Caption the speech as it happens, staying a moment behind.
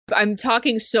I'm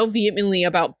talking so vehemently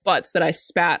about butts that I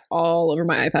spat all over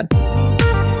my iPad.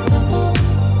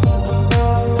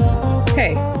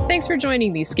 Hey, thanks for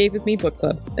joining the Escape With Me book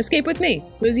club. Escape with me,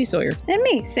 Lizzie Sawyer. And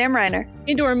me, Sam Reiner.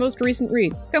 Into our most recent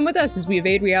read. Come with us as we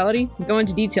evade reality and go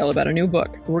into detail about a new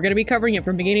book. We're going to be covering it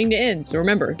from beginning to end, so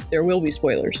remember, there will be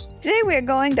spoilers. Today we are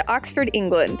going to Oxford,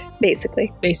 England,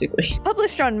 basically.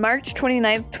 Published on March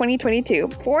 29th, 2022,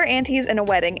 Four Aunties and a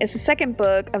Wedding is the second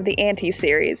book of the Aunties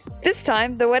series. This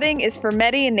time, the wedding is for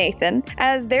Meddy and Nathan.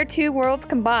 As their two worlds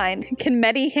combine, can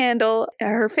Meddy handle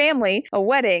her family, a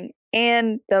wedding,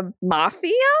 and the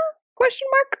Mafia? Question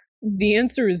mark? The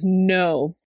answer is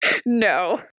no.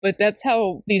 No. But that's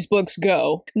how these books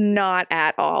go. Not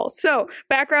at all. So,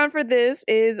 background for this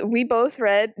is we both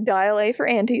read Dial A for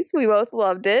Aunties. We both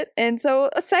loved it. And so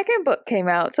a second book came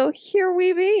out. So here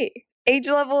we be. Age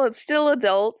level, it's still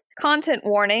adult. Content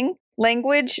warning.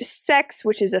 Language, sex,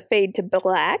 which is a fade to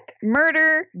black.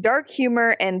 Murder, dark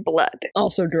humor, and blood.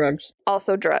 Also drugs.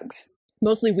 Also drugs.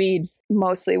 Mostly weed.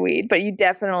 Mostly weed, but you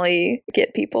definitely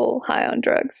get people high on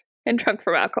drugs and drunk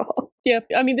from alcohol. Yep.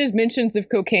 I mean, there's mentions of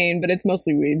cocaine, but it's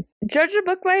mostly weed. Judge a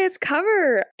book by its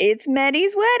cover. It's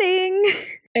Meddy's wedding.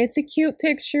 It's a cute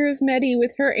picture of Meddy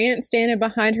with her aunt standing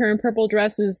behind her in purple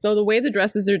dresses, though the way the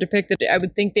dresses are depicted, I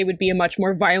would think they would be a much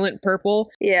more violent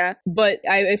purple. Yeah. But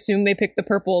I assume they picked the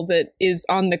purple that is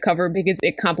on the cover because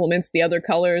it complements the other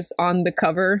colors on the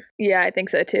cover. Yeah, I think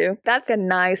so too. That's a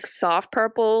nice soft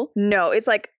purple. No, it's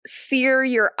like sear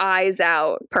your eyes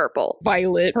out purple.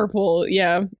 Violet purple,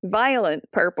 yeah. Violent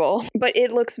purple. But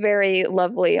it looks very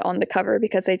lovely on the cover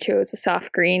because they chose a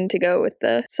soft green to go with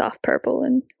the soft purple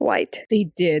and white.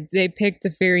 They did. They picked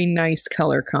a very nice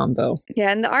color combo.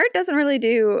 Yeah, and the art doesn't really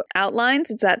do outlines.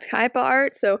 It's that type of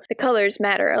art, so the colors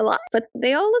matter a lot. But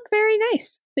they all look very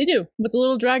nice. They do, with the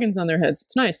little dragons on their heads.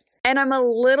 It's nice. And I'm a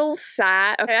little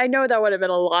sad. Okay, I know that would have been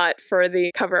a lot for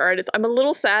the cover artist. I'm a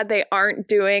little sad they aren't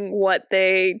doing what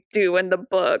they do in the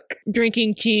book.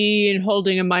 Drinking tea and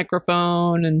holding a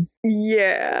microphone and...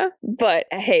 Yeah, but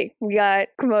hey, we got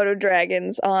Komodo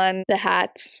dragons on the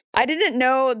hats. I didn't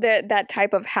know that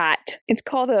type of hat. It's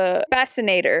called a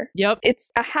fascinator. Yep.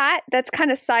 It's a hat that's kind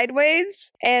of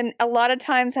sideways and a lot of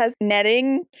times has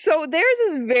netting. So theirs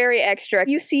is very extra.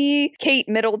 You see Kate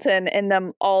Middleton in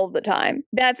them all the time.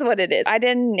 That's what it is. I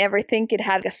didn't ever think it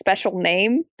had a special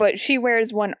name, but she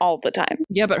wears one all the time.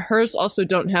 Yeah, but hers also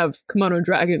don't have Komodo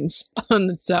dragons on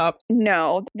the top.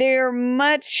 No, they're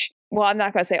much... Well, I'm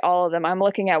not going to say all of them. I'm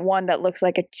looking at one that looks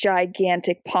like a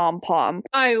gigantic pom-pom.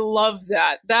 I love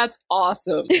that. That's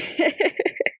awesome.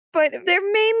 But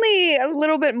they're mainly a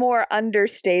little bit more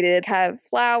understated, have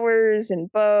flowers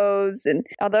and bows. And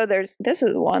although this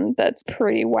is one that's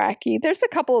pretty wacky. There's a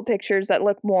couple of pictures that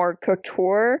look more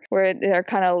couture where they're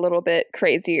kind of a little bit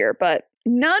crazier, but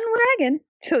none wagon.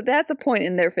 So that's a point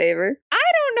in their favor. I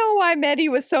don't know why Meddy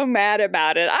was so mad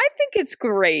about it. I think it's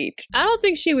great. I don't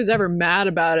think she was ever mad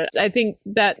about it. I think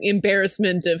that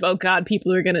embarrassment of, oh God,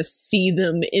 people are going to see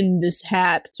them in this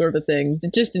hat sort of a thing.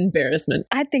 Just embarrassment.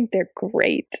 I think they're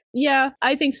great. Yeah,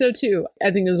 I think so too. I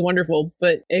think it's wonderful,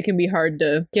 but it can be hard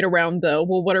to get around though.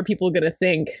 Well, what are people going to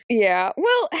think? Yeah,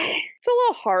 well, it's a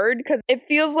little hard because it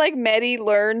feels like Meddy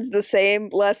learns the same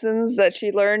lessons that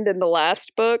she learned in the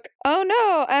last book. Oh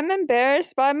no, I'm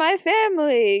embarrassed by my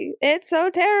family. It's so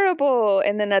terrible.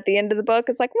 And then at the end of the book,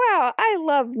 it's like, wow, I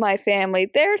love my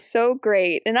family. They're so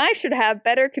great. And I should have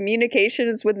better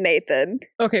communications with Nathan.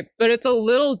 Okay, but it's a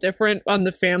little different on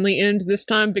the family end this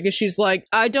time because she's like,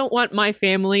 I don't want my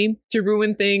family to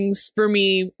ruin things for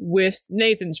me with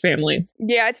Nathan's family.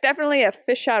 Yeah, it's definitely a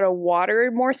fish out of water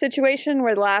more situation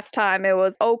where last time it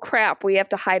was, oh crap, we have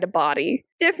to hide a body.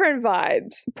 Different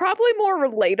vibes. Probably more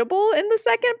relatable in the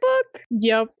second book.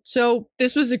 Yep. So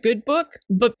this was a good book,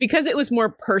 but because it was more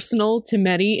personal to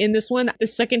Meddy in this one, the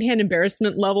secondhand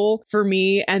embarrassment level for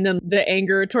me and then the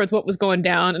anger towards what was going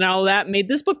down and all that made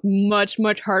this book much,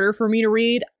 much harder for me to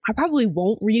read. I probably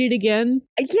won't read it again.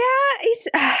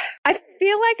 Yeah, I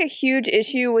feel like a huge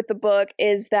issue with the book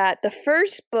is that the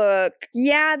first book,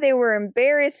 yeah, they were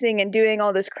embarrassing and doing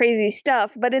all this crazy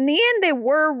stuff, but in the end, they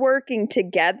were working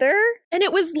together. And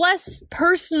it was less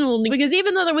personal because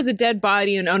even though there was a dead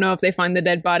body and, oh no, if they find the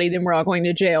dead body, then we're all going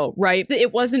to jail, right?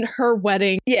 It wasn't her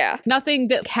wedding. Yeah. Nothing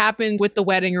that happened with the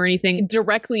wedding or anything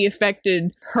directly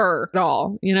affected her at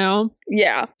all, you know?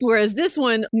 Yeah. Whereas this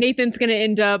one, Nathan's going to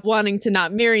end up wanting to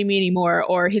not marry me anymore,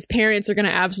 or his parents are going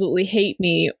to absolutely hate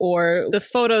me, or the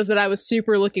photos that I was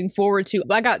super looking forward to.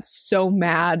 I got so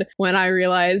mad when I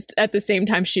realized at the same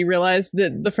time she realized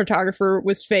that the photographer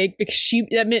was fake, because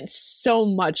that meant so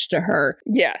much to her.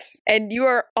 Yes. And you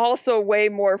are also way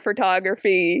more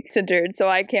photography centered, so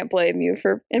I can't blame you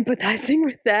for empathizing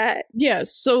with that.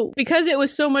 Yes. So because it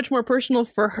was so much more personal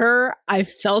for her, I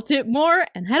felt it more,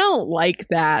 and I don't like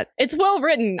that. It's well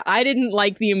written. I didn't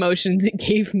like the emotions it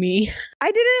gave me.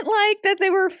 I didn't like that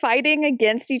they were fighting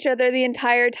against each other the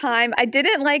entire time. I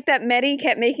didn't like that Meddy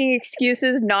kept making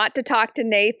excuses not to talk to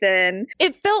Nathan.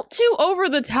 It felt too over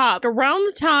the top. Around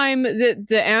the time that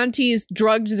the Aunties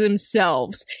drugged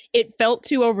themselves, it felt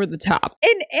too over the top.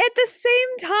 And at the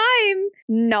same time,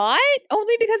 not.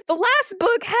 Only because the last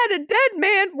book had a dead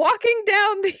man walking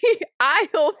down the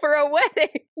aisle for a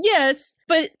wedding. Yes,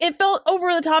 but it felt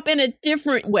over the top in a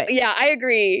different way. Yeah, I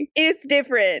agree. It's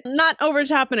different. Not over the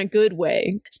top in a good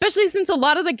way. Especially since a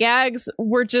lot of the gags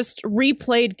were just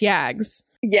replayed gags.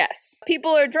 Yes.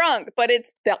 People are drunk, but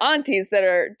it's the aunties that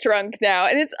are drunk now.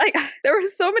 And it's like, there were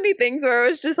so many things where I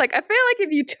was just like, I feel like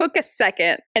if you took a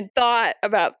second and thought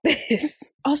about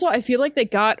this. Also, I feel like they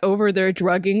got over their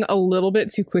drugging a little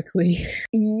bit too quickly.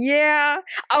 Yeah.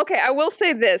 Okay, I will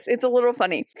say this. It's a little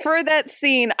funny. For that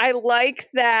scene, I like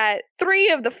that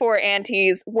 3 of the 4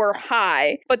 aunties were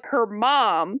high, but her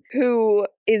mom, who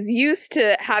is used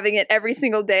to having it every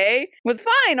single day, was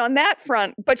fine on that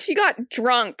front, but she got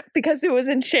drunk because it was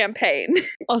in champagne.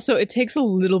 Also, it takes a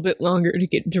little bit longer to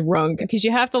get drunk because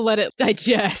you have to let it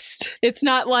digest. It's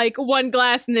not like one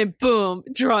glass and then boom,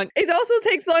 drunk. It also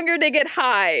takes longer to get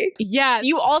high. Yeah,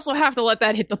 you also have to let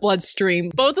that hit the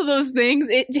bloodstream. Both of those things,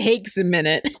 it takes a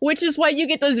minute, which is why you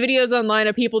get those videos online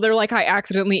of people, they're like, I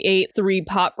accidentally ate 3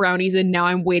 pop brownies and now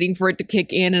I'm waiting for it to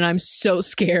kick in and I'm so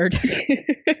scared.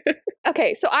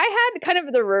 Okay, so I had kind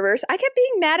of the reverse. I kept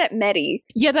being mad at Meddy.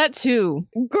 Yeah, that too.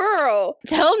 Girl.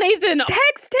 Tell Nathan.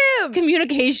 Text him.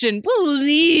 Communication,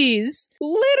 please.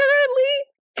 Literally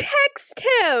text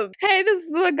him. Hey, this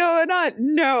is what's going on.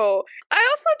 No. I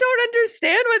also don't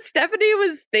understand what Stephanie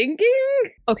was thinking.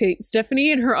 Okay,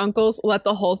 Stephanie and her uncles let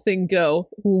the whole thing go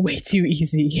way too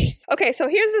easy. Okay, so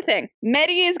here's the thing.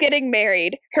 Meddy is getting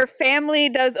married. Her family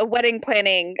does a wedding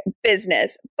planning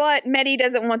business, but Meddy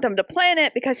doesn't want them to plan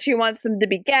it because she wants them to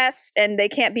be guests, and they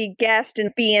can't be guests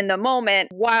and be in the moment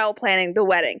while planning the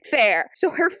wedding. Fair. So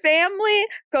her family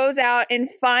goes out and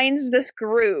finds this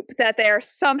group that they are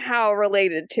somehow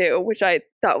related to, which I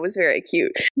thought was very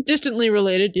cute. Distantly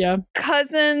related, yeah.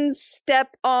 Cousins,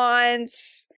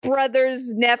 step-aunts,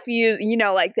 brothers, nephews, you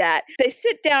know, like that. They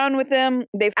sit down with them.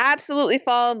 They absolutely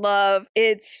fall in love.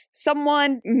 It's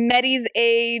someone Meddy's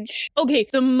age. Okay,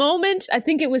 the moment, I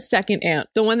think it was second aunt,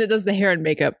 the one that does the hair and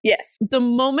makeup. Yes. The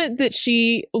moment that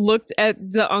she looked at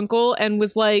the uncle and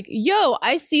was like, yo,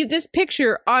 I see this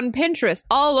picture on Pinterest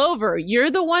all over. You're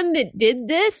the one that did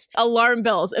this? Alarm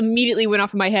bells immediately went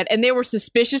off in my head, and they were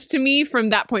suspicious to me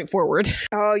from that point forward.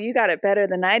 Oh, you got it better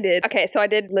than I did. Okay, so I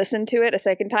did listen to it a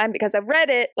second time because I read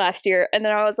it last year and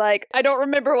then I was like, I don't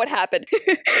remember what happened.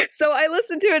 So I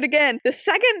listened to it again. The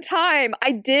second time,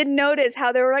 I did notice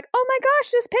how they were like, oh my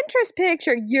gosh, this Pinterest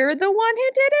picture, you're the one who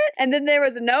did it? And then there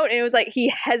was a note and it was like,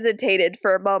 he hesitated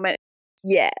for a moment.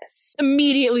 Yes.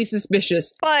 Immediately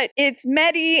suspicious. But it's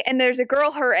Meddy, and there's a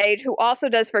girl her age who also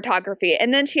does photography.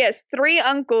 And then she has 3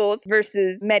 uncles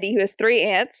versus Meddy, who has 3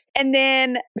 aunts. And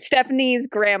then Stephanie's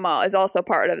grandma is also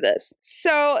part of this.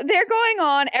 So they're going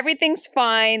on. Everything's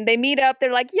fine. They meet up.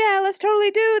 They're like, yeah, let's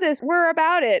totally do this. We're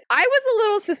about it. I was a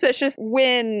little suspicious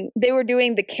when they were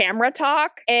doing the camera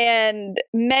talk. And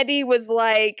Meddy was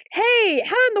like, hey,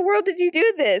 how in the world did you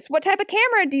do this? What type of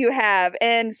camera do you have?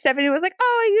 And Stephanie was like,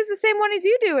 oh, I use the same one as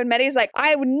you do. And Meddy's like,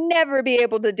 I would never be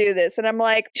able to do this. And I'm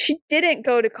like, she didn't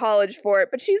go to college for it,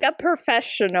 but she's a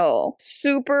professional,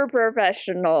 super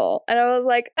professional. And I was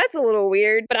like, that's a little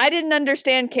weird, but I didn't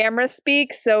understand camera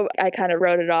speak. So I kind of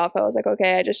wrote it off. I was like,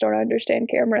 okay, I just don't understand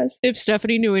cameras. If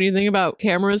Stephanie knew anything about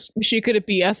cameras, she could have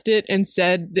BS'd it and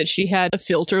said that she had a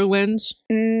filter lens.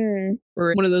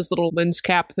 Or one of those little lens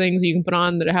cap things you can put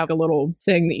on that have a little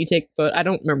thing that you take, but I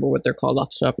don't remember what they're called off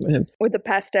the top of my head. With the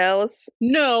pastels?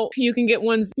 No, you can get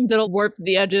ones that'll warp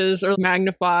the edges or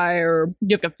magnify, or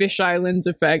you have a fisheye lens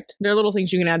effect. They're little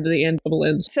things you can add to the end of a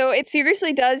lens. So it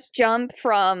seriously does jump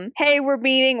from, hey, we're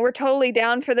meeting, we're totally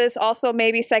down for this, also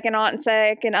maybe second aunt and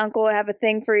second uncle have a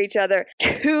thing for each other,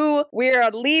 to we're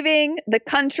leaving the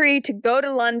country to go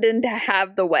to London to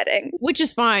have the wedding. Which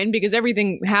is fine because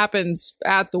everything happens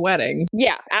at the wedding. something.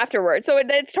 Yeah, afterwards. So it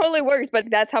totally works, but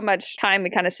that's how much time we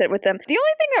kind of sit with them. The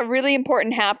only thing that really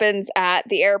important happens at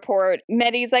the airport,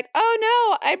 Meddy's like, oh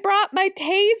no, I brought my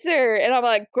taser. And I'm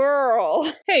like, girl.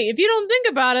 Hey, if you don't think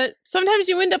about it, sometimes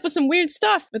you end up with some weird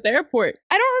stuff at the airport.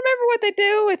 I don't remember what they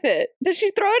do with it. Does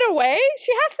she throw it away?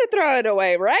 She has to throw it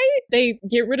away, right? They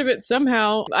get rid of it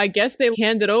somehow. I guess they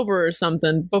hand it over or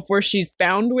something before she's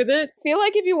found with it. I feel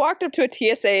like if you walked up to a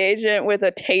TSA agent with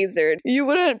a taser, you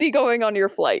wouldn't be going on your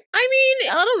flight. I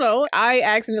mean, I don't know. I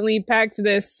accidentally packed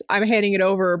this. I'm handing it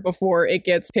over before it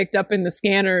gets picked up in the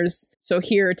scanners. So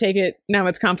here, take it. Now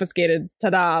it's confiscated.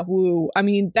 Ta-da. Woo. I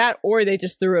mean, that or they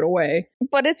just threw it away.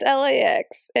 But it's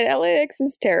LAX, and LAX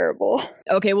is terrible.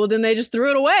 Okay, well then they just threw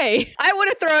it away. I would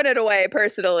have thrown it away,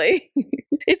 personally.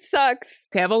 It sucks.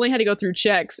 Okay, I've only had to go through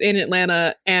checks in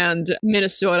Atlanta and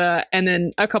Minnesota and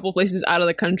then a couple places out of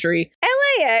the country.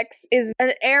 LAX is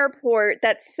an airport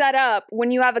that's set up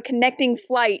when you have a connecting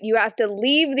flight. You have to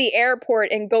leave the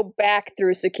airport and go back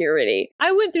through security.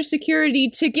 I went through security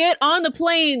to get on the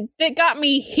plane that got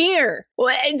me here.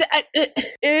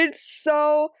 It's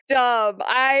so dumb.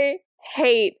 I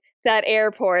hate that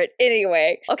airport.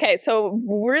 Anyway, okay, so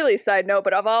really side note,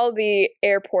 but of all the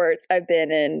airports I've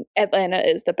been in, Atlanta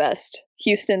is the best.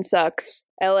 Houston sucks.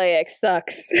 LAX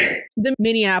sucks. The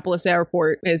Minneapolis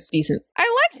airport is decent.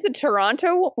 I liked the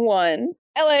Toronto one.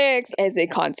 LAX as a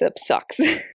concept sucks.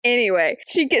 Anyway,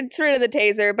 she gets rid of the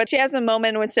taser, but she has a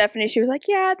moment with Stephanie. She was like,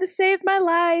 yeah, this saved my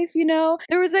life. You know,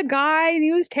 there was a guy and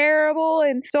he was terrible.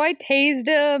 And so I tased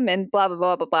him and blah, blah,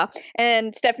 blah, blah, blah.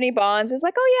 And Stephanie Bonds is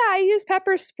like, oh yeah, I use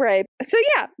pepper spray. So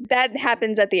yeah, that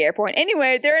happens at the airport.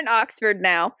 Anyway, they're in Oxford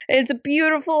now. It's a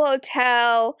beautiful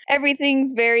hotel.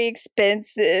 Everything's very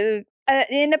expensive.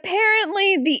 And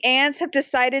apparently the ants have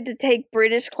decided to take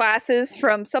British classes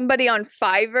from somebody on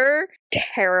Fiverr.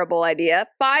 Terrible idea.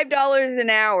 $5 an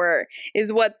hour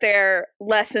is what their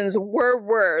lessons were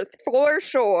worth for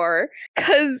sure,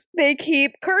 because they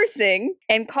keep cursing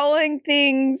and calling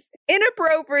things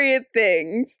inappropriate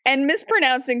things and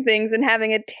mispronouncing things and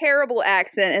having a terrible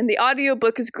accent. And the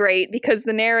audiobook is great because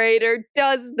the narrator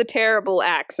does the terrible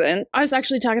accent. I was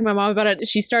actually talking to my mom about it.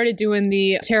 She started doing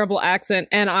the terrible accent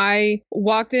and I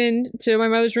walked into my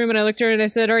mother's room and I looked at her and I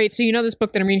said, all right, so you know this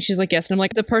book that I'm reading? She's like, yes. And I'm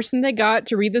like, the person they got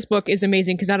to read this book is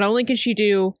amazing because not only can she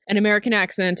do an American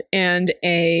accent and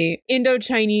a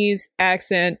Indo-Chinese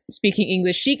accent speaking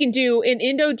English, she can do an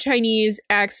Indo-Chinese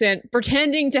accent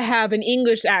pretending to have an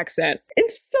English accent.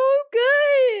 It's so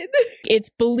good. It's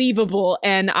believable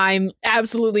and I'm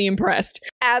absolutely impressed.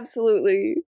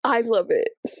 Absolutely. I love it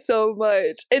so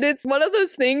much. And it's one of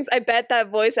those things I bet that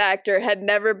voice actor had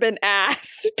never been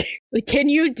asked. Can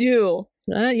you do?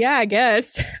 Yeah, I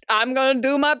guess. I'm gonna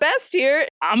do my best here.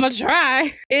 I'm gonna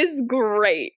try. It's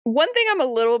great. One thing I'm a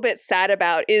little bit sad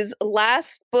about is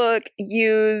last book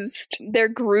used their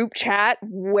group chat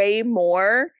way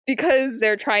more because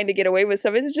they're trying to get away with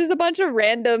stuff. It's just a bunch of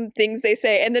random things they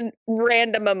say and then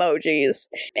random emojis.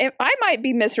 And I might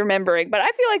be misremembering, but I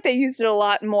feel like they used it a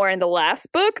lot more in the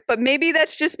last book, but maybe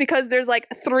that's just because there's like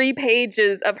 3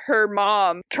 pages of her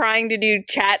mom trying to do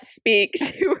chat speak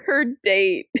to her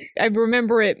date. I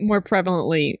remember it more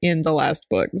prevalently in the last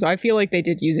book, so I feel like they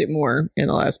did use it more in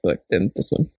the last book than this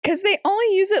one. Because they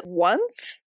only use it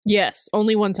once? Yes,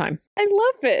 only one time. I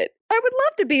love it. I would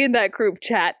love to be in that group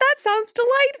chat. That sounds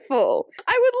delightful.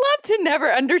 I would love to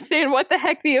never understand what the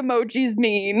heck the emojis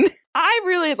mean. I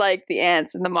really like the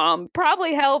ants and the mom.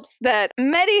 Probably helps that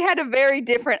Meddy had a very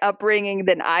different upbringing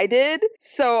than I did.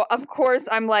 So, of course,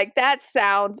 I'm like, that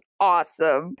sounds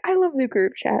awesome. I love the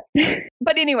group chat.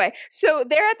 But anyway, so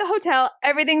they're at the hotel.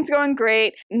 Everything's going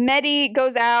great. Meddy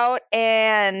goes out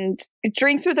and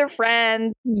drinks with her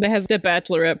friends. It has the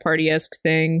bachelorette party-esque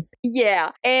thing.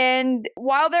 Yeah. And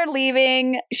while they're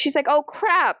leaving, she's like, oh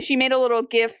crap. She made a little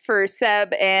gift for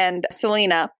Seb and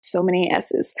Selena. So many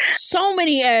S's. So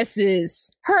many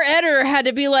S's. Her editor had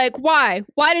to be like, why?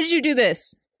 Why did you do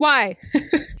this? Why?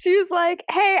 She was like,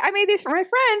 hey, I made these for my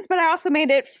friends, but I also made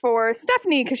it for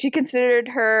Stephanie because she considered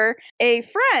her a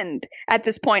friend at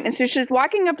this point. And so she's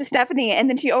walking up to Stephanie and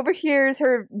then she overhears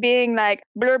her being like,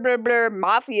 blur, blur, blur,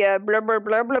 mafia, blur, blur,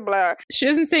 blur, blur, blur. She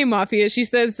doesn't say mafia. She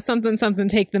says something, something,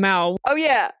 take them out. Oh,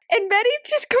 yeah. And Meddy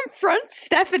just confronts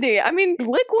Stephanie. I mean,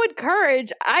 liquid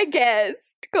courage, I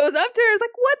guess. Goes up to her, is like,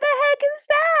 what the heck is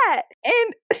that?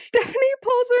 And Stephanie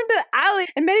pulls her into the alley.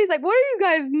 And Meddy's like, what are you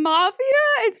guys, mafia?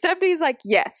 And Stephanie's like,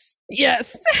 yes.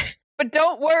 Yes. But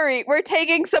don't worry, we're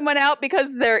taking someone out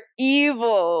because they're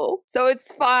evil. So it's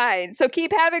fine. So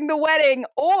keep having the wedding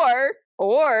or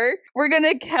we're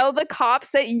gonna tell the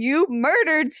cops that you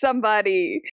murdered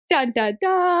somebody. Dun, dun,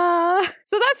 dun.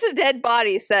 So that's the dead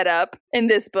body setup in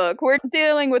this book. We're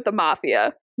dealing with the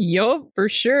mafia. Yup, for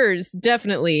sure.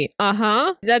 Definitely.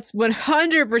 That's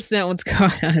 100% what's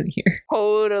going on here.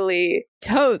 Totally.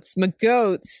 Totes, my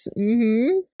goats.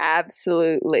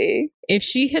 Absolutely. If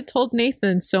she had told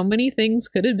Nathan, so many things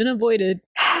could have been avoided.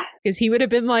 Because he would have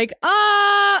been like,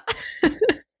 I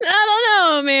don't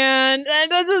know, man. That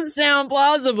doesn't sound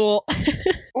plausible.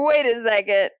 Wait a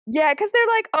second. Yeah, because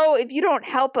they're like, oh, if you don't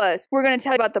help us, we're going to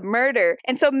tell you about the murder.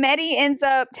 And so Meddy ends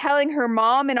up telling her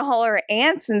mom and all her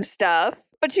aunts and stuff.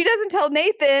 But she doesn't tell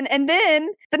Nathan. And then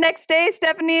the next day,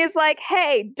 Stephanie is like,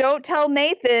 hey, don't tell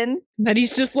Nathan.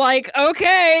 Meddy's just like,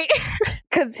 okay.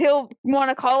 Because he'll want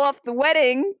to call off the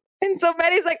wedding. And so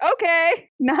Meddy's like, okay,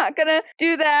 not gonna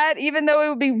do that, even though it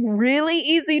would be really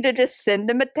easy to just send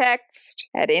him a text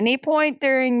at any point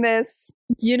during this.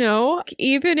 You know,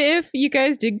 even if you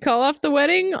guys did call off the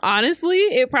wedding, honestly,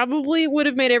 it probably would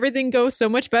have made everything go so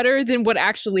much better than what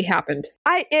actually happened.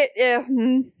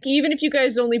 Even if you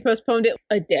guys only postponed it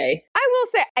a day. I will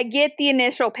say, I get the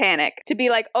initial panic to be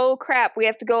like, oh crap, we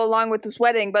have to go along with this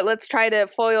wedding, but let's try to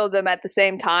foil them at the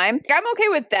same time. I'm okay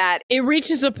with that. It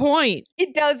reaches a point.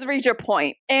 It does reach a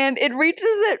point, and it reaches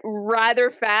it rather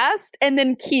fast and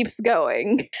then keeps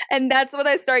going. And that's when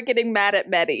I start getting mad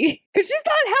at Meddy. Because she's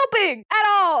not helping at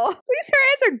all. At least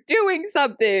her aunts are doing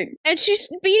something. And she's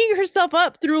beating herself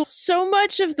up through so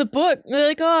much of the book. They're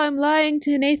like, oh, I'm lying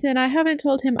to Nathan. I haven't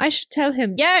told him. I should tell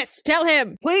him. Yes, tell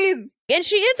him. Please. And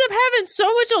she ends up having so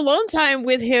much alone time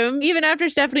with him, even after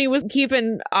Stephanie was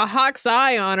keeping a hawk's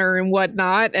eye on her and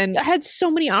whatnot, and had so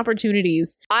many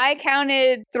opportunities. I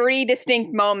counted 3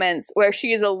 distinct moments where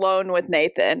she is alone with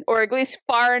Nathan, or at least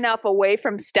far enough away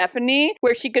from Stephanie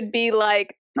where she could be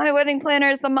like, my wedding planner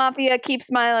is the mafia, keep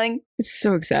smiling. It's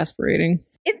so exasperating.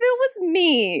 If it was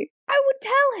me, I would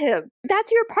tell him.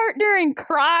 That's your partner in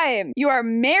crime. You are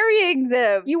marrying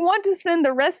them. You want to spend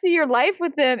the rest of your life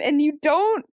with them, and you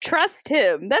don't trust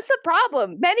him. That's the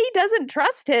problem. Meddy doesn't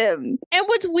trust him. And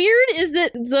what's weird is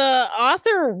that the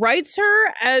author writes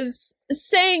her as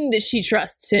saying that she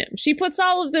trusts him. She puts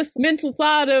all of this mental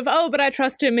thought of, oh, but I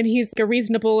trust him and he's a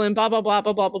reasonable and blah, blah, blah,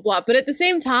 blah, blah, blah, blah. But at the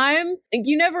same time,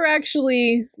 you never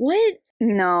actually, what?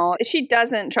 No, she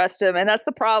doesn't trust him, and that's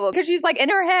the problem. Because she's like, in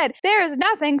her head, there's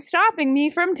nothing stopping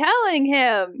me from telling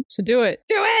him. So do it.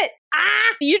 Do it!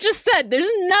 Ah! You just said there's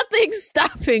nothing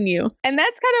stopping you. And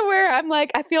that's kind of where I'm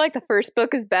like, I feel like the first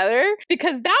book is better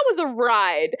because that was a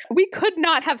ride. We could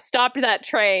not have stopped that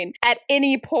train at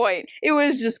any point. It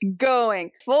was just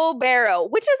going full barrel,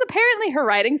 which is apparently her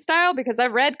writing style because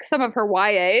I've read some of her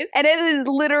YAs and it is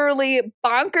literally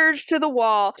bonkers to the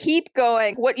wall. Keep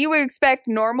going. What you would expect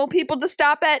normal people to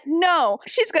stop at? No.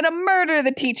 She's going to murder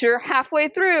the teacher halfway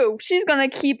through. She's going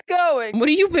to keep going. What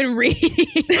have you been reading?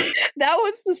 That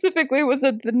one specifically was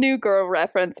the New Girl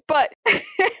reference, but there were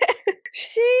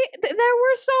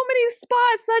so many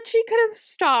spots that she could have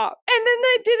stopped, and then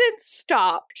they didn't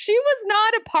stop. She was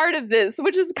not a part of this,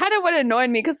 which is kind of what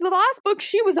annoyed me, because the last book,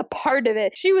 she was a part of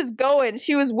it. She was going,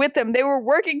 she was with them, they were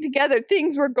working together.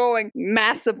 Things were going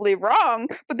massively wrong,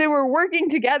 but they were working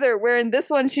together, where in this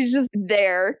one, she's just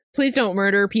there. Please don't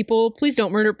murder people. Please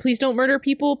don't murder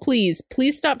people. Please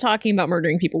stop talking about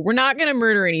murdering people. We're not going to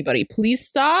murder anybody. Please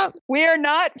stop. We are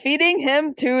not feeding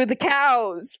him to the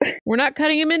cows. We're not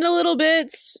cutting him into little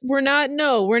bits.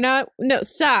 No,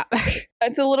 stop.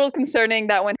 It's a little concerning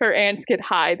that when her aunts get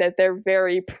high, that they're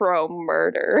very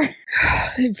pro-murder.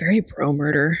 They're very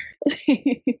pro-murder.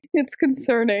 It's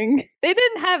concerning. They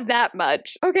didn't have that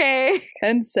much. Okay.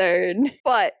 Concern.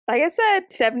 But, like I said,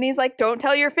 Stephanie's like, don't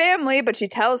tell your family, but she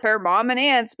tells her mom and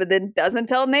aunts, but then doesn't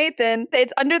tell Nathan.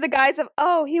 It's under the guise of,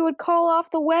 oh, he would call off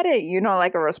the wedding. You know,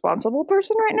 like a responsible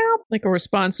person right now? Like a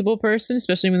responsible person,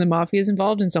 especially when the mafia is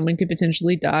involved and someone could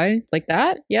potentially die. Like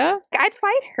that? Yeah? I'd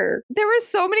fight her. There were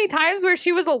so many times where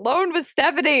she was alone with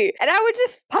Stephanie, and I would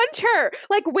just punch her.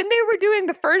 Like when they were doing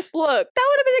the first look, that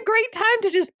would have been a great time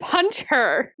to just punch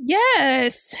her.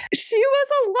 Yes. She was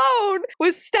alone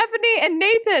with Stephanie and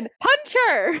Nathan. Punch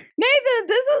her. Nathan,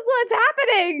 this is what's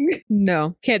happening.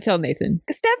 No, can't tell Nathan.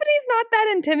 Stephanie not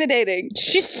that intimidating.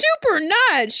 She's super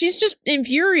not. She's just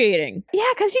infuriating. Yeah,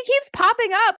 because she keeps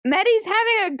popping up. Meddy's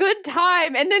having a good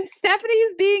time, and then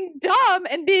Stephanie's being dumb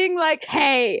and being like,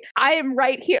 hey, I am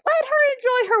right here. Let her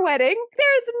enjoy her wedding.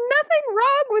 There's nothing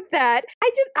wrong with that.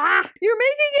 You're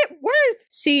making it worse.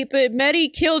 See, but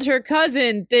Meddy killed her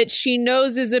cousin that she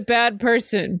knows is a bad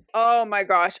person. Oh my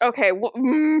gosh. Okay, well,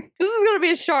 this is going to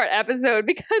be a short episode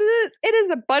because it is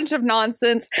a bunch of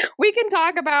nonsense. We can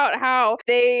talk about how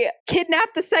they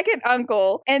kidnapped the second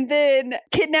uncle and then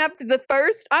kidnapped the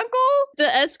first uncle. The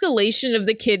escalation of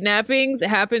the kidnappings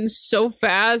happens so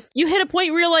fast. You hit a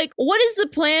point where you're like, what is the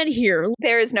plan here?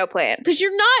 There is no plan. Because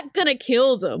you're not gonna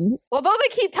kill them. Although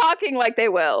they keep talking like they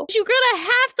will. You're gonna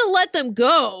have to let them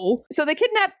go. So they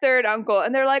kidnap third uncle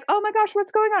and they're like, oh my gosh,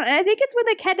 what's going on? And I think it's when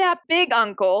they kidnap big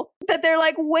uncle that they're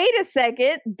like, wait a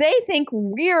second, they think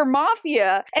we're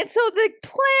mafia. And so the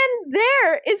plan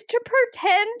there is to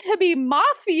pretend to be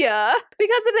mafia,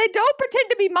 because if they don't pretend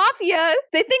to be mafia,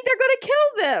 they think they're gonna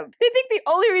kill them. They think the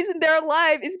only reason they're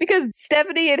alive is because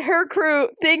Stephanie and her crew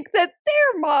think that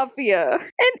they're mafia.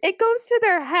 And it goes to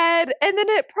their head and then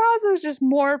it causes just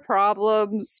more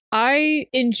problems. I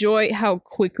enjoy how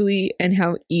quickly and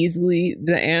how easily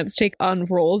the ants take on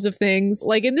roles of things.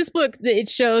 Like in this book, it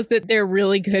shows that they're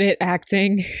really good at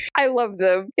acting. I love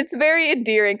them. It's very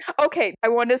endearing. Okay, I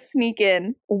want to sneak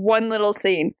in one little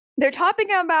scene. They're talking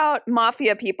about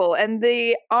mafia people, and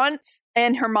the aunts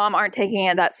and her mom aren't taking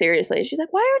it that seriously. She's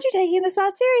like, why aren't you taking this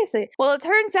that seriously? Well, it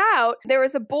turns out there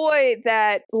was a boy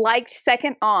that liked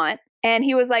second aunt, and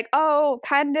he was like, oh,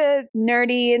 kind of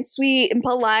nerdy and sweet and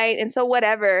polite and so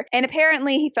whatever. And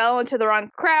apparently he fell into the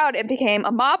wrong crowd and became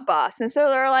a mob boss. And so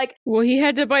they're like, well, he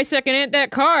had to buy second aunt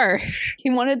that car. He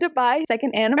wanted to buy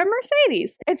second aunt a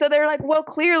Mercedes. And so they're like, well,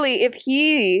 clearly if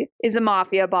he is a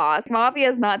mafia boss, mafia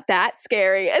is not that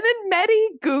scary. And then Meddy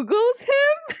Googles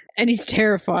him. And he's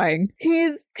terrifying.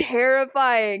 He's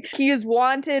terrifying. He is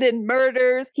wanted in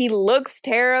murders. He looks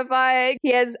terrifying.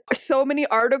 He has so many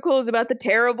articles about the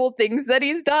terrible things that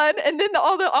he's done. And then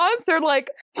all the aunts are like,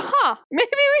 maybe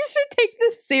we should take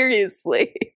this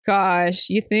seriously. Gosh,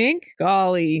 you think?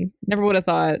 Golly, never would have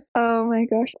thought. Oh my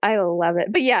gosh, I love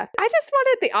it. But yeah, I just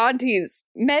wanted the aunties.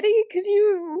 Meddy, could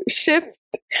you shift?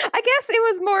 I guess it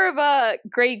was more of a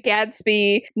Great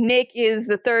Gatsby. Nick is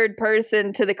the third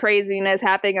person to the craziness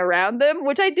happening around them,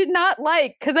 which I did not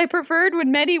like because I preferred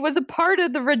when Meddy was a part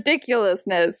of the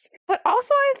ridiculousness. But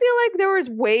also I feel like there was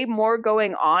way more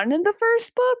going on in the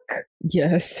first book.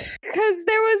 Yes. Because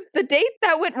there was the date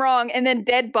that went wrong and then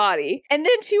dead body. And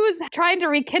then she was trying to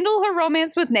rekindle her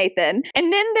romance with Nathan.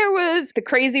 And then there was the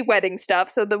crazy wedding stuff.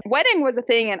 So the wedding was a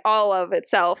thing in all of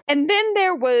itself. And then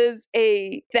there was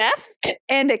a theft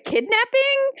and a kidnapping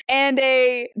and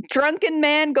a drunken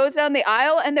man goes down the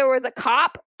aisle and there was a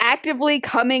cop actively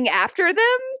coming after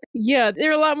them. Yeah,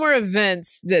 there are a lot more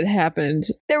events that happened.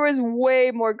 There was way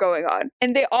more going on.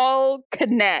 And they all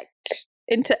connect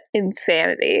into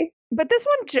insanity. But this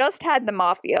one just had the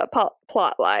mafia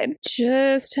plot line.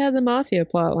 Just had the mafia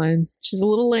plot line, which is a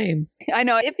little lame. I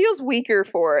know, it feels weaker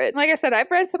for it. Like I said,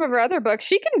 I've read some of her other books.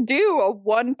 She can do a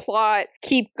one plot,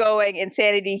 keep going,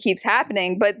 insanity keeps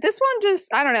happening. But this one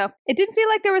just, I don't know. It didn't feel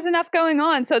like there was enough going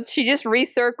on. So she just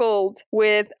recircled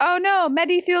with, oh no,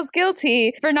 Meddy feels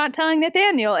guilty for not telling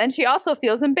Nathaniel. And she also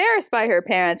feels embarrassed by her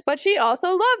parents, but she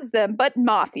also loves them, but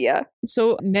mafia.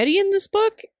 So Meddy in this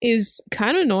book is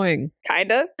kind of annoying.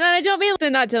 Kinda. And I don't mean the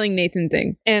not telling Nathan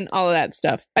thing and all of that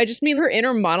stuff. I just mean her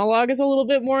inner monologue is a little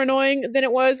bit more annoying than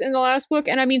it was in the last book.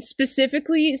 And I mean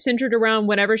specifically centered around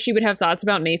whenever she would have thoughts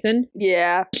about Nathan.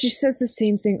 Yeah. She says the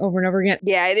same thing over and over again.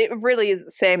 Yeah, it really is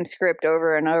the same script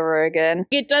over and over again.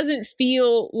 It doesn't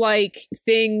feel like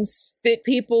things that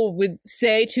people would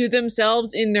say to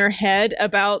themselves in their head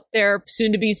about their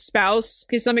soon-to-be spouse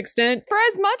to some extent. For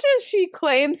as much as she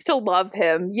claims to love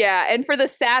him, yeah, and for the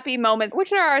sappy moments, which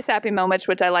there are sappy moments,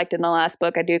 which I liked in the last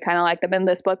book, I do kind of like them in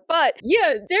this book, but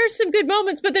yeah, there's some good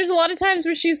moments, but there's a lot of times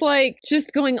where she's like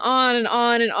just going on and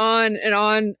on and on and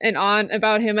on and on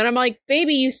about him, and I'm like,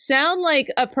 baby, you sound like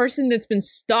a person that's been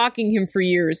stalking him for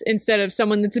years instead of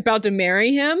someone that's about to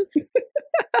marry him.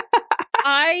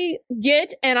 I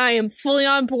get, and I am fully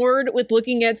on board with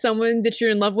looking at someone that you're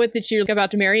in love with, that you're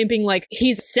about to marry, and being like,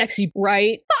 he's sexy,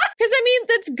 right? Because I mean,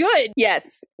 that's good.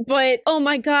 Yes. But, oh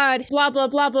my God, blah, blah,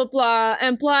 blah, blah, blah,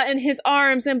 and his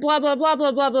arms, and blah, blah, blah,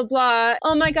 blah, blah, blah, blah.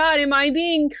 Oh my God, am I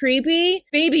being creepy?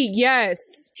 Baby,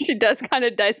 yes. She does kind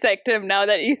of dissect him now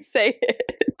that you say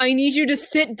it. I need you to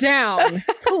sit down,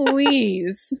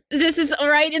 please. This is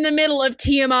right in the middle of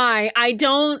TMI. I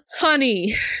don't,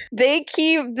 honey. They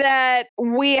keep that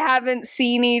we haven't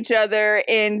seen each other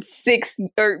in 6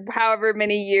 or however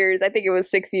many years, I think it was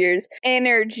 6 years,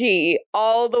 energy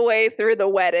all the way through the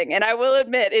wedding. And I will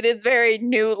admit, it is very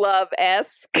New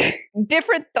Love-esque.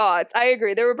 Different thoughts. I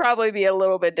agree. There would probably be a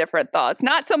little bit different thoughts.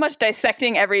 Not so much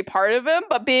dissecting every part of him,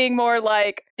 but being more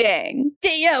like, dang.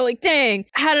 Yeah, like, dang.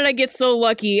 How did I get so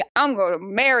lucky? I'm going to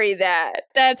marry that.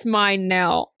 That's mine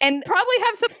now. And probably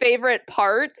have some favorite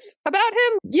parts about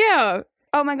him. Yeah.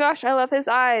 Oh my gosh, I love his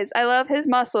eyes. I love his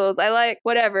muscles. I like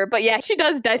whatever. But yeah, she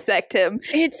does dissect him.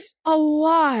 It's a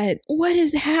lot. What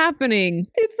is happening?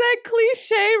 It's that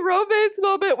cliche romance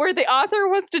moment where the author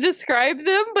wants to describe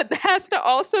them, but has to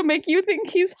also make you think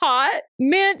he's hot.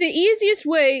 Man, the easiest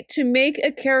way to make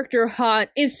a character hot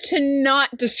is to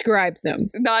not describe them.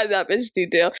 Not that much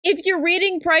detail. If you're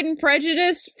reading Pride and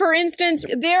Prejudice, for instance,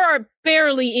 there are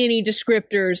barely any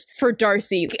descriptors for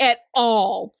Darcy at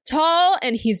all. Tall,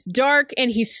 and he's dark, and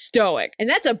he's stoic. And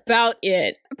that's about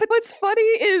it. But what's funny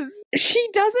is she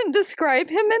doesn't describe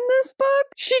him in this book.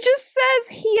 She just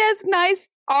says he has nice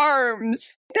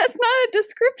arms. That's not a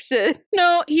description.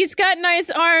 No, he's got nice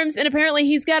arms, and apparently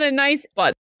he's got a nice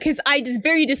butt. Because I just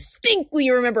very distinctly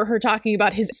remember her talking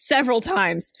about his several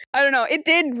times. I don't know. It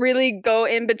did really go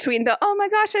in between the, oh my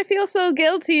gosh, I feel so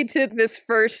guilty, to this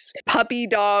first puppy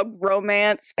dog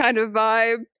romance kind of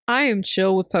vibe. I am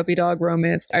chill with puppy dog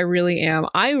romance. I really am.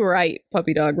 I write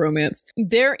puppy dog romance.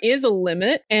 There is a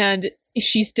limit, and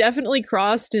she's definitely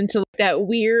crossed into that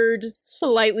weird,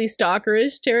 slightly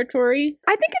stalkerish territory.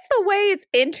 I think it's the way it's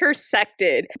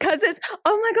intersected. Because it's,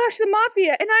 oh my gosh, the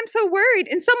Mafia, and I'm so worried,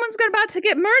 and someone's about to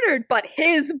get murdered, but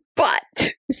his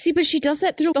butt. See, but she does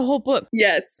that through the whole book.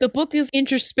 Yes. The book is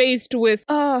interspaced with,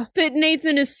 but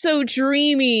Nathan is so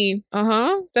dreamy.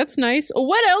 That's nice.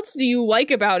 What else do you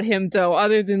like about him, though,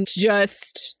 other than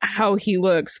just how he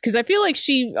looks? Because I feel like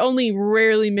she only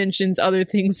rarely mentions other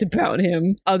things about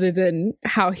him other than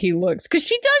how he looks. Because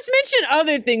she does mention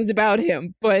other things about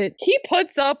him, but he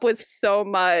puts up with so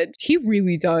much. He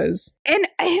really does. And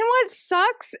what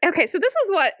sucks? Okay, so this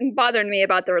is what bothered me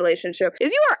about the relationship,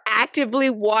 is you are actively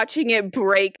watching it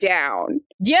break down.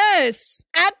 Yes!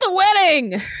 At the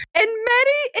wedding! And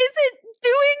Meddy isn't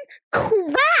doing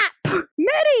crap!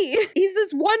 Meddy! He's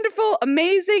this wonderful,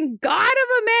 amazing god of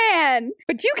a man,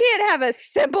 but you can't have a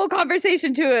simple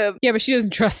conversation to him. Yeah, but she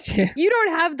doesn't trust him. You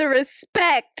don't have the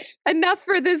respect enough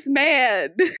for this man.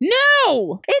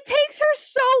 No! It takes her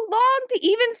so long to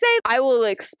even say, I will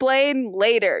explain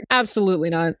later. Absolutely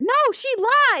not. No, she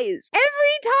lies.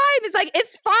 Every time it's like,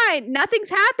 it's fine, nothing's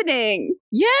happening.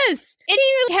 Yes! It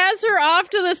even has her off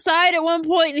to the side at one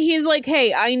point, and he's like,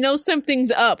 hey, I know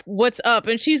something's up. What's up?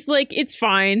 And she's like, it's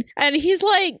fine. And he's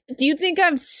like, do you think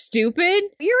I'm stupid?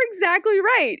 You're exactly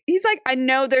right. He's like, I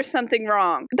know there's something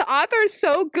wrong. The author is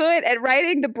so good at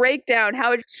writing the breakdown,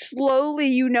 how it slowly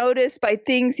you notice by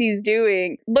things he's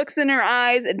doing. Looks in her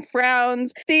eyes and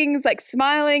frowns. Things like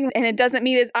smiling and it doesn't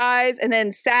meet his eyes, and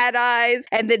then sad eyes,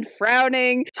 and then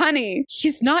frowning. Honey.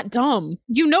 He's not dumb.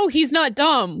 You know he's not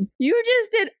dumb. You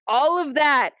just did all of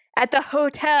that at the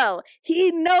hotel.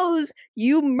 He knows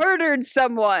you murdered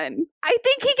someone. I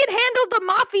think he can handle the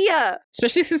Mafia.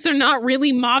 Especially since they're not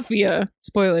really Mafia.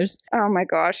 Spoilers. Oh my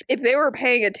gosh. If they were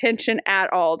paying attention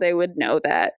at all, they would know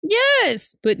that.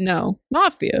 Yes, but no.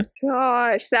 Mafia.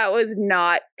 Gosh, that was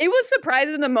not... It was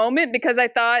surprising in the moment because I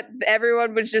thought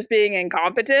everyone was just being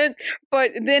incompetent.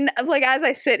 But then, like, as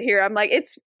I sit here, I'm like,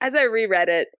 as I reread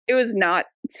it, it was not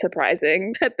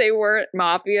surprising that they weren't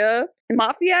Mafia.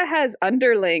 Mafia has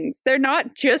underlings. They're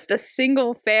not just a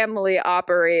single family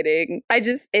operating.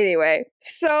 Anyway.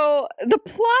 So the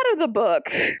plot of the book,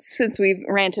 since we've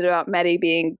ranted about Meddy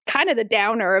being kind of the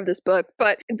downer of this book,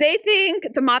 but they think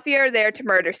the Mafia are there to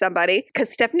murder somebody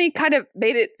because Stephanie kind of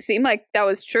made it seem like that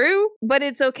was true, but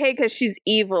it's okay because she's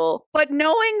evil. But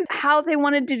knowing how they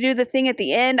wanted to do the thing at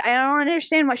the end, I don't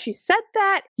understand why she said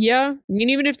that. Yeah. I mean,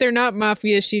 even if they're not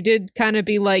Mafia, she did kind of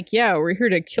be like, yeah, we're here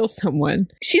to kill someone.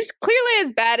 She's clearly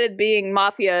as bad at being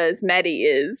Mafia as Meddy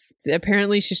is.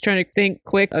 Apparently she's trying to think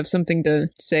quick of something to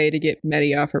say to get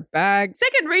Meddy off her bag.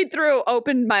 Second read through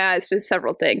opened my eyes to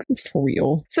several things. For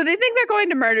real. So they think they're going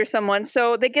to murder someone,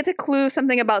 so they get to clue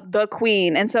something about the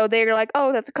queen, and so they're like,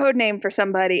 oh, that's a code name for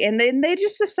somebody, and then they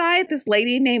just decide this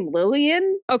lady named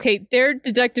Lillian. Okay, their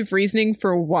deductive reasoning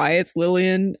for why it's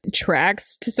Lillian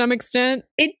tracks to some extent.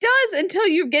 It does until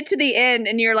you get to the end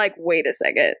and you're like, wait a second.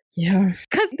 second. Yeah.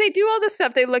 Because they do all this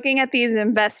stuff. They're looking at these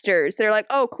investors. They're like,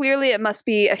 oh, clearly it must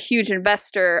be a huge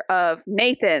investor of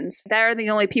Nathan's. They're the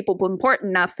only people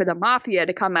important enough for the Mafia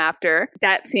to come after.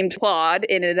 That seemed flawed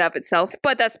in and of itself,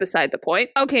 but that's beside the point.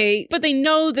 Okay, but they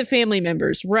know the family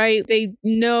members, right? They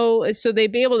know, so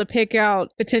they'd be able to pick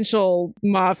out potential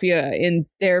Mafia in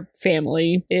their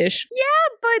family-ish.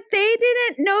 Yeah, but they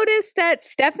didn't notice that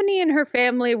Stephanie and her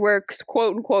family works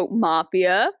quote-unquote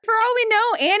Mafia. For all we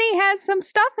know, Annie has some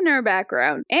stuff in her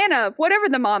background. Anna, whatever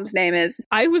the mom's name is.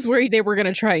 I was worried they were going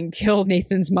to try and kill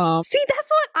Nathan's mom. See, that's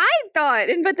what I thought.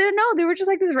 But then no, they were just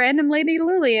like this random lady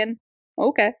Lillian.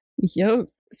 Okay. Yo.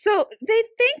 So they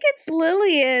think it's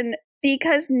Lillian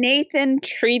because Nathan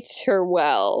treats her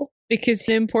well. Because he's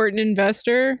an important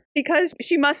investor? Because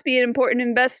she must be an important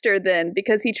investor then,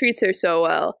 because he treats her so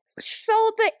well. So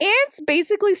the aunts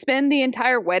basically spend the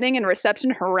entire wedding and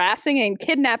reception harassing and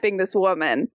kidnapping this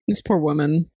woman. This poor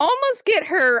woman. Almost get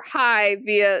her high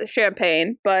via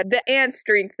champagne, but the aunts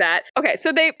drink that. Okay,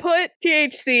 so they put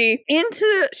THC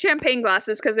into champagne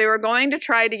glasses because they were going to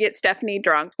try to get Stephanie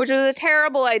drunk, which was a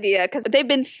terrible idea because they've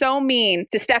been so mean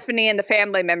to Stephanie and the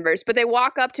family members. But they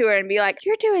walk up to her and be like,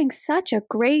 you're doing such a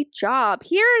great job.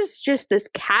 Here's just this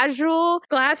casual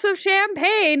glass of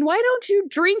champagne. Why don't you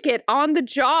drink it on the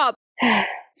job?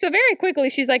 So very quickly,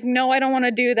 she's like, no, I don't want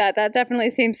to do that. That definitely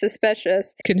seems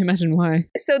suspicious. Couldn't imagine why.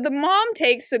 So the mom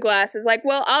takes the glasses like,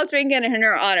 well, I'll drink it in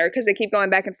her honor because they keep going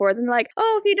back and forth. And they're like,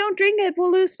 oh, if you don't drink it,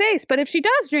 we'll lose face. But if she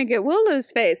does drink it, we'll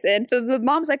lose face. And so the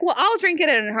mom's like, well, I'll drink it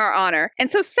in her honor. And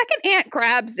so second aunt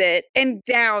grabs it and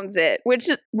downs it, which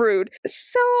is rude.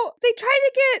 So they try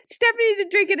to get Stephanie to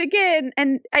drink it again.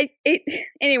 And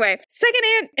anyway, second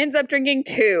aunt ends up drinking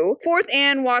 2. Fourth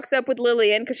aunt walks up with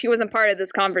Lillian because she wasn't part of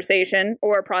this conversation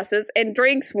or process and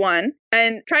drinks 1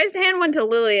 and tries to hand 1 to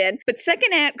Lillian, but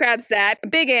second aunt grabs that.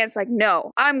 Big aunt's like,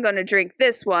 no, I'm gonna drink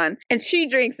this one, and she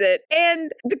drinks it.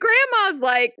 And the grandma's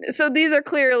like, so these are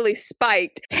clearly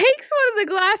spiked, takes one of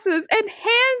the glasses and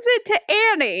hands it to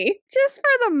Annie just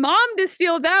for the mom to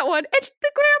steal that one, and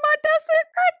the grandma does it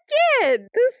again.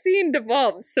 This scene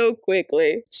devolves so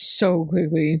quickly. So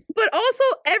quickly. But also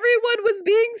everyone was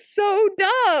being so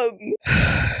dumb.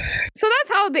 So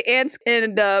that's how the aunts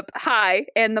end up high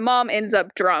and the mom ends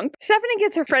up drunk. Stephanie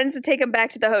gets her friends to take him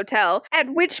back to the hotel,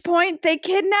 at which point they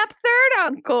kidnap third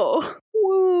uncle.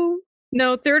 Woo.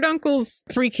 No, third uncle's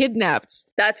pre-kidnapped.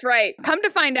 That's right. Come to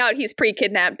find out he's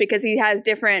pre-kidnapped because he has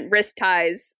different wrist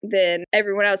ties than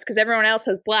everyone else because everyone else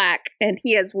has black and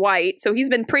he has white. So he's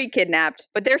been pre-kidnapped.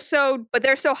 But they're so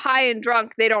high and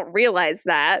drunk they don't realize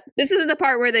that. This is the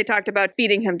part where they talked about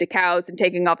feeding him to cows and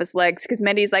taking off his legs because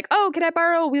Meddy's like, oh, can I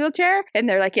borrow a wheelchair? And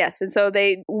they're like, yes. And so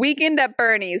they weakened up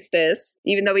Bernie's this,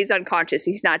 even though he's unconscious.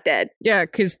 He's not dead. Yeah,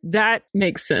 because that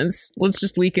makes sense. Let's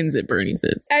just weakens it, Bernie's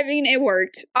it. I mean, it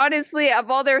worked. Honestly,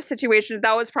 of all their situations,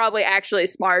 that was probably actually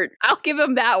smart. I'll give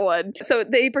him that one. So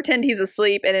they pretend he's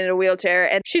asleep and in a wheelchair,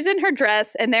 and she's in her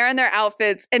dress, and they're in their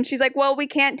outfits, and she's like, well, we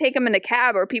can't take him in a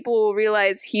cab or people will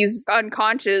realize he's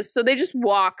unconscious. So they just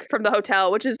walk from the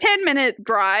hotel, which is 10-minute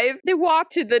drive. They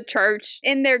walk to the church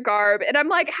in their garb, and I'm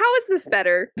like, how is this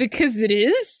better? Because it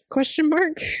is? Question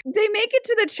mark. They make it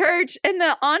to the church, and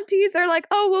the aunties are like,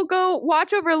 oh, we'll go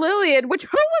watch over Lillian, which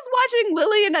who was watching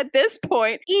Lillian at this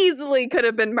point? Easily could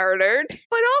have been murdered.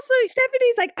 But also,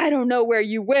 Stephanie's like, I don't know where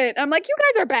you went. I'm like, you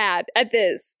guys are bad at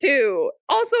this, too.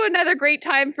 Also, another great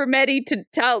time for Meddy to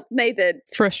tell Nathan.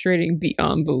 Frustrating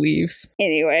beyond belief.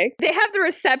 Anyway, they have the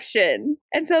reception.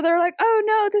 And so they're like, oh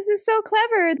no, this is so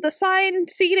clever. The sign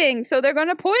seating. So they're going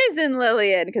to poison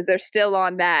Lillian because they're still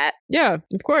on that. Yeah,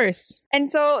 of course. And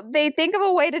so they think of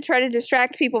a way to try to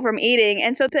distract people from eating.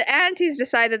 And so the aunties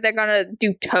decide that they're going to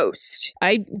do toast.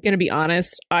 I'm going to be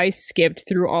honest. I skipped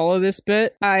through all of this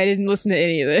bit. I didn't listen to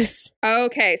any of this.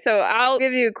 Okay, so I'll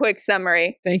give you a quick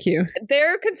summary. Thank you.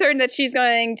 They're concerned that she's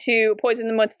going to poison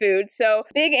them with food. So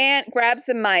Big Aunt grabs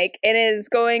the mic and is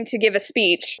going to give a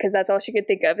speech because that's all she could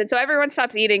think of. And so everyone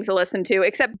stops eating to listen to,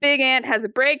 except Big Aunt has a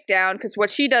breakdown because what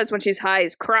she does when she's high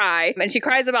is cry. And she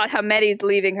cries about how Meddy's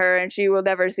leaving her and she will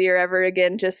never see her ever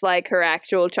again, just like her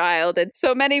actual child. And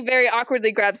so Meddy very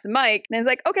awkwardly grabs the mic and is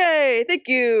like, okay, thank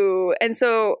you. And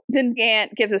so then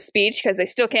Aunt gives a speech because they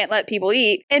still can't let people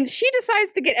eat. And she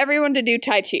decides to get everyone to do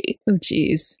Tai Chi. Oh,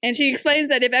 jeez. And she explains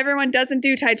that if everyone doesn't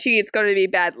do Tai Chi, it's going to be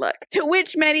bad luck. To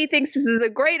which Meddy thinks this is a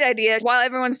great idea. While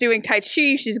everyone's doing Tai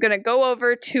Chi, she's going to go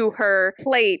over to her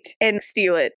plate and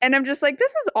steal it. And I'm just like,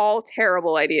 this is all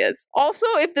terrible ideas. Also,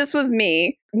 if this was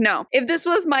me, No. If this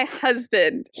was my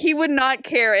husband, he would not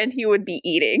care and he would be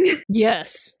eating.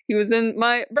 Yes. He was in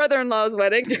my brother-in-law's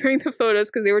wedding during the photos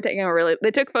because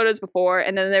they took photos before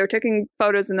and then they were taking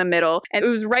photos in the middle. And it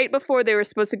was right before they were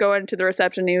supposed to go into the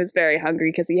reception. He was very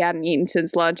hungry because he hadn't eaten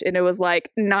since lunch. And it was like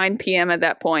 9 p.m. at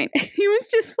that point. He was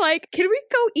just like, can we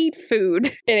go eat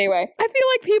food? Anyway, I feel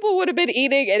like people would have been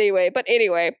eating anyway. But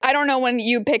anyway, I don't know when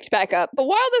you picked back up. But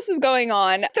while this is going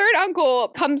on, third uncle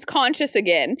comes conscious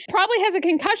again. Probably has a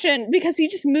concussion because he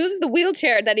just moves the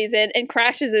wheelchair that he's in and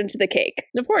crashes into the cake.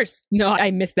 Of course. No,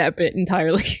 I missed that bit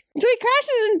entirely. So he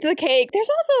crashes into the cake. There's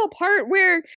also a part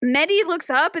where Meddy looks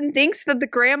up and thinks that the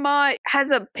grandma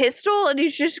has a pistol and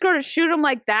he's just going to shoot him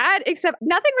like that, except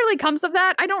nothing really comes of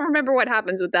that. I don't remember what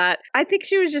happens with that. I think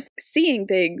she was just seeing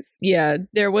things. Yeah,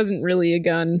 there wasn't really a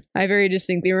gun. I very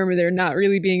distinctly remember there not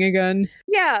really being a gun.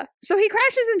 Yeah. So he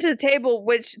crashes into the table,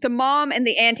 which the mom and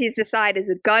the aunties decide is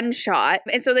a gunshot.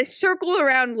 And so they circle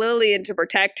around Lillian to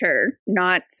protect her.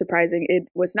 Not surprising. It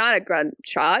was not a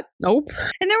gunshot. Nope.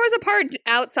 And there was a part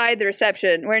outside the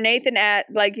reception where Nathan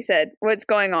like you said, what's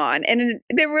going on? And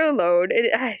they were alone.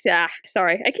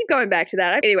 Sorry. I keep going back to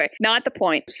that. Anyway, not the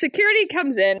point. Security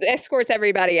comes in, escorts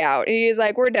everybody out. And he's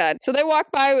like, we're done. So they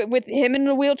walk by with him in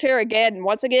the wheelchair again,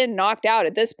 once again, knocked out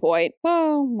at this point.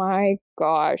 Oh my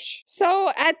gosh.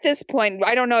 So at this point,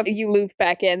 I don't know if you loop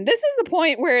back in. This is the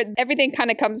point where everything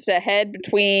kind of comes to a head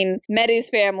between Meddy's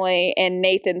family and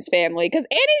Nathan's family because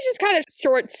Annie just kind of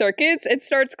short circuits and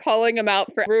starts calling him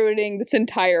out for ruining this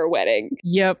entire wedding.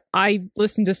 Yep, I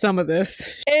listened to some of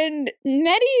this. And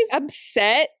Meddy's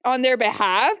upset on their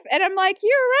behalf. And I'm like,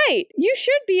 you're right. You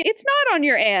should be. It's not on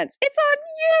your aunts. It's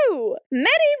on you. Meddy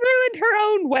ruined her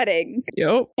own wedding.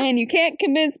 Yep. And you can't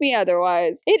convince me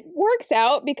otherwise. It works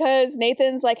out because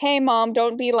Nathan's like, hey, mom,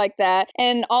 don't be like that.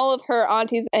 And all of her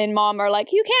aunties and mom are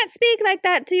like, you can't speak like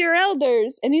that to your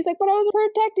elders. And he's like, but I was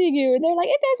protecting you. And they're like,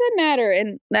 it doesn't matter.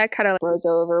 And that kind of blows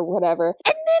over, whatever.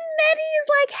 And then Meddy's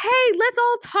like, hey, let's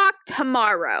all talk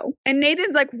tomorrow. And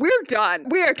Nathan's like, we're done.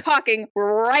 We are talking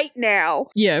right now.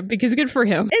 Yeah, because good for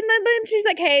him. And then she's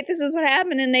like, hey, this is what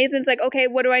happened. And Nathan's like, okay,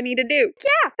 what do I need to do?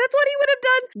 Yeah, that's what he would have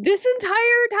done this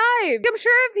entire time. I'm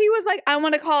sure if he was like, I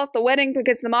want to call off the wedding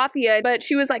because the Mafia, but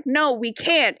she was like, no, we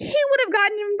can't. He would have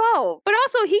gotten involved. But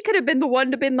also he could have been the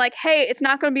one to been like, hey, it's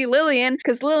not going to be Lillian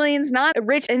because Lillian's not a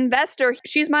rich investor.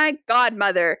 She's my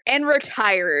godmother and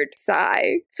retired.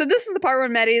 Sigh. So this is the part where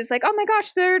Meddy is like, oh my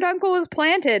gosh, third uncle was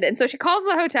planted. And so she calls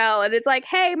the hotel and is like,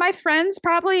 hey, my friend's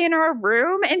probably in our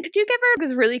room. And could you give her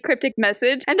this really cryptic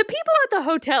message? And the people at the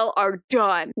hotel are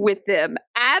done with them.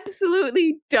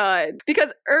 Absolutely done.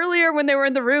 Because earlier when they were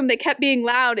in the room, they kept being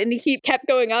loud and he kept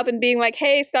going up and being like,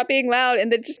 hey, stop being loud.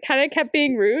 And they just kind of kept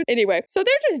being rude. Anyway, so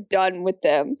they're just done with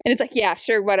them. And it's like, yeah,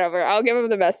 sure, whatever. I'll give them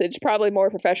the message. Probably more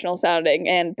professional sounding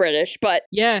and British, but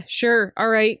yeah, sure. All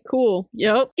right, cool.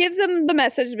 Yep. Gives them the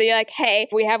message to be like, hey,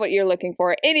 we have what you're looking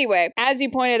for. Anyway, as you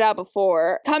pointed out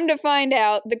before, come to find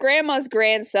out the grandma's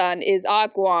grandson is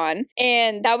Agwan.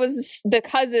 And that was the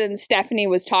cousin Stephanie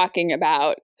was talking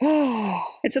about.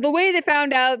 And so the way they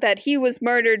found out that he was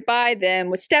murdered by them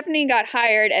was Stephanie got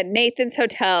hired at Nathan's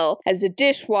hotel as a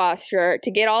dishwasher to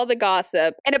get all the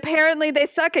gossip. And apparently they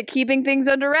suck at keeping things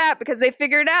under wrap because they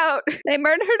figured out they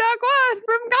murdered Agwan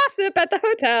from gossip at the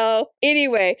hotel.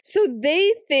 Anyway, so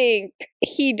they think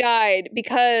he died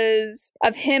because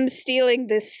of him stealing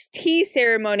this tea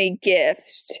ceremony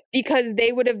gift because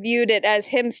they would have viewed it as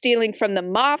him stealing from the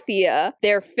Mafia,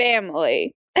 their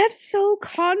family. That's so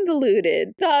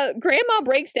convoluted. The grandma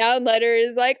breaks down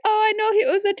letters like, oh, I know he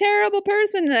was a terrible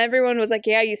person. And everyone was like,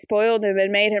 yeah, you spoiled him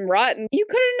and made him rotten. You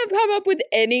couldn't have come up with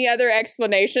any other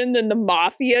explanation than the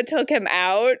Mafia took him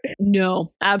out.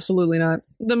 No, absolutely not.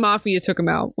 The Mafia took him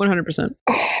out, 100%.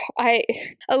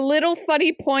 A little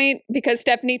funny point because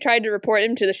Stephanie tried to report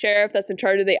him to the sheriff that's in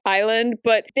charge of the island,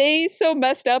 but they so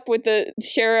messed up with the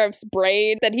sheriff's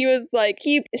brain that he was like,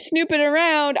 keep snooping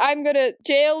around, I'm gonna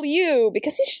jail you,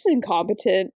 because he's just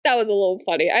incompetent. That was a little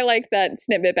funny. I like that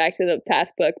snippet back to the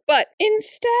past book, but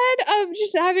instead of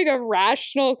just having a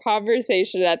rational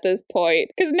conversation at this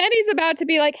point, because Meddy's about to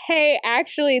be like, hey,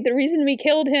 actually, the reason we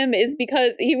killed him is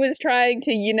because he was trying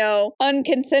to,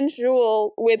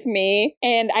 unconsensual with me,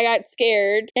 and I got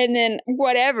scared, and then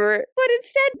whatever. But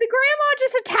instead, the grandma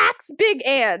just attacks Big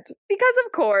Aunt. Because,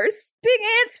 of course, Big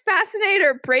Aunt's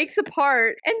fascinator breaks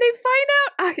apart, and they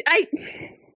find out...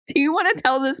 Do you want to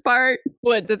tell this part?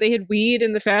 What, that they had weed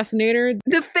in the fascinator?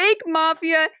 The fake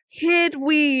Mafia hid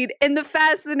weed in the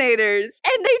fascinators,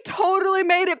 and they totally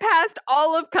made it past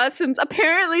all of customs.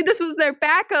 Apparently, this was their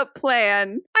backup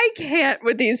plan. I can't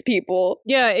with these people.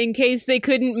 Yeah, in case they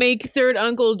couldn't make third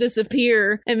uncle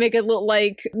disappear and make it look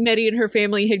like Meddy and her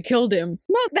family had killed him.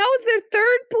 No, that was their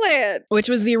third plan. Which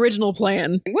was the original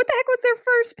plan. What the heck was their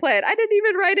first plan? I didn't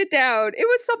even write it down. It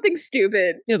was something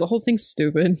stupid. Yeah, the whole thing's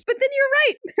stupid. But then you're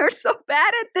right. They're so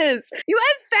bad at this. You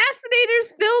have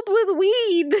fascinators filled with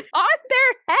weed on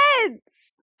their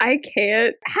heads. I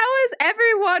can't. How is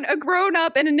everyone a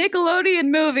grown-up in a Nickelodeon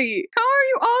movie? How are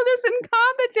you all this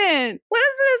incompetent? What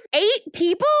is this, 8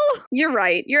 people? You're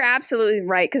right. You're absolutely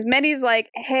right. Because Meddy's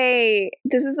like, hey,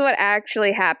 this is what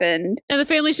actually happened. And the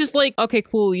family's just like, okay,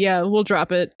 cool, yeah, we'll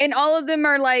drop it. And all of them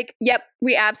are like, yep,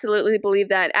 we absolutely believe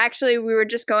that. Actually, we were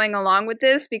just going along with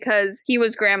this because he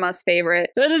was Grandma's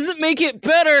favorite. That doesn't make it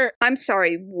better. I'm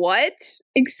sorry, what?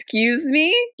 Excuse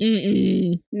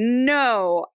me?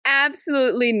 No,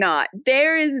 absolutely not.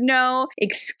 There is no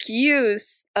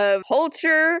excuse of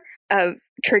culture, of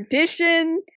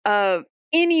tradition, of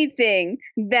anything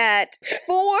that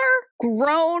 4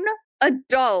 grown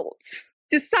adults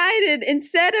decided,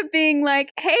 instead of being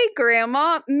like, hey,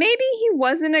 Grandma, maybe he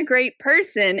wasn't a great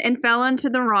person and fell into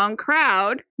the wrong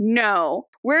crowd. No,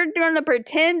 we're going to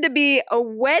pretend to be a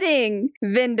wedding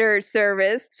vendor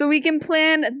service so we can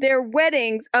plan their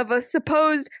weddings of a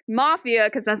supposed mafia,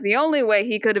 because that's the only way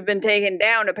he could have been taken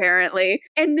down, apparently,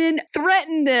 and then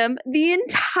threaten them the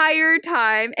entire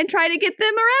time and try to get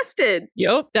them arrested.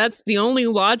 Yep, that's the only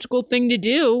logical thing to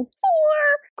do. 4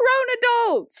 grown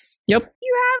adults. Yep.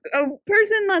 You have a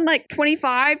person on like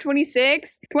 25,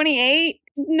 26, 28,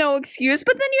 no excuse.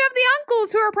 But then you have the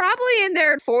uncles who are probably in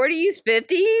their 40s,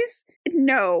 50s.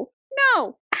 No,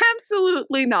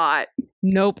 absolutely not.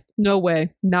 Nope, no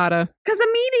way, nada. Because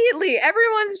immediately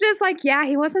everyone's just like, yeah,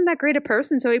 he wasn't that great a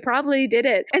person, so he probably did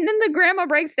it. And then the grandma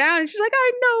breaks down and she's like,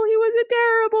 I know he was a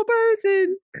terrible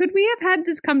person. Could we have had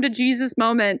this come to Jesus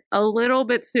moment a little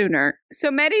bit sooner? So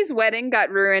Meddy's wedding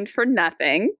got ruined for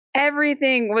nothing.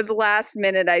 Everything was last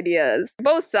minute ideas,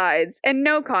 both sides, and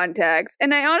no context.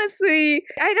 And I don't understand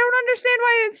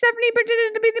why Stephanie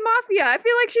pretended to be the mafia. I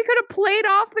feel like she could have played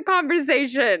off the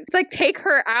conversation. It's like, take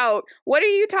her out. What are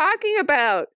you talking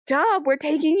about? Duh, we're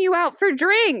taking you out for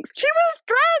drinks. She was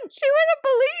drunk. She would have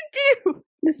believed you.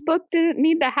 This book didn't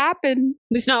need to happen.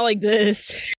 At least not like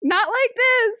this. Not like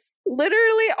this.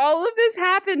 Literally, all of this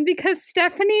happened because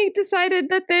Stephanie decided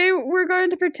that they were going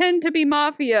to pretend to be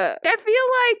mafia. I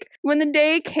feel like when the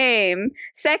day came,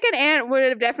 second aunt would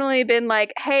have definitely been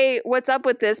like, hey, what's up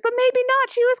with this? But maybe not.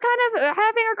 She was kind of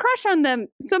having a crush on them.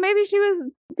 So maybe she was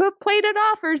played it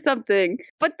off or something.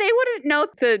 But they wouldn't know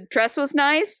the dress was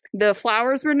nice, the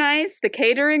flowers were nice, the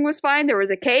catering was fine, there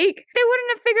was a cake. They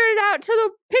wouldn't have figured it out till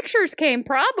the pictures came,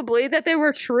 probably, that they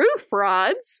were true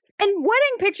frauds. And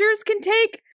wedding pictures can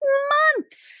take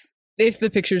months. If the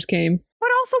pictures came. But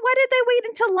also, why did they wait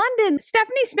until London?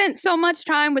 Stephanie spent so much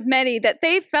time with Meddy that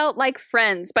they felt like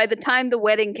friends by the time the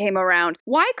wedding came around.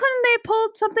 Why couldn't they pull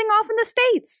something off in the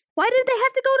States? Why did they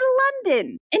have to go to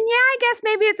London? And yeah, I guess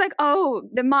maybe it's like, oh,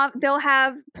 they'll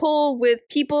have pull with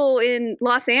people in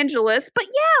Los Angeles. But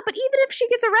yeah, but even if she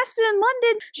gets arrested in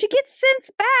London, she gets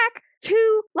sent back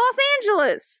to Los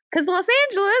Angeles because Los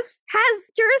Angeles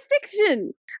has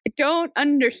jurisdiction. I don't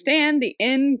understand the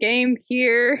end game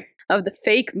here of the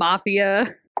fake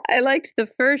mafia. I liked the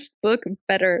first book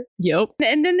better. Yep.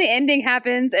 And then the ending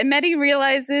happens, and Meddy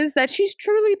realizes that she's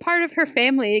truly part of her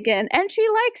family again, and she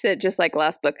likes it, just like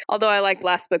last book. Although I liked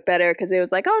last book better because it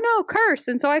was like, oh no, curse,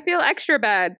 and so I feel extra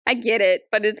bad. I get it,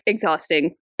 but it's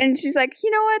exhausting. And she's like,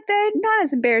 you know what? They're not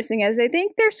as embarrassing as they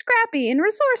think. They're scrappy and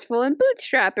resourceful and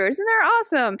bootstrappers, and they're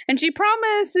awesome. And she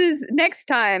promises next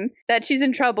time that she's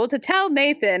in trouble to tell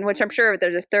Nathan, which I'm sure if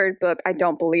there's a third book, I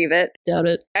don't believe it. Doubt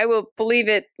it. I will believe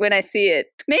it when I see it.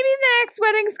 Maybe the next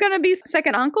wedding's gonna be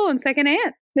second uncle and second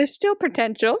aunt. There's still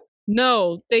potential.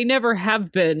 No, they never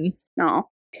have been. No.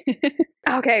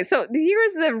 Okay, so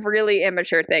here's the really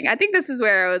immature thing. I think this is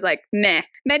where I was like, meh.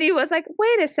 Meddy was like,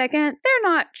 wait a second,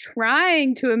 they're not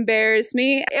trying to embarrass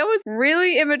me. It was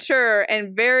really immature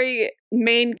and very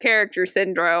main character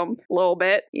syndrome, a little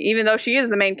bit, even though she is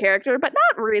the main character, but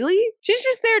not really. She's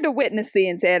just there to witness the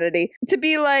insanity. To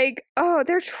be like, oh,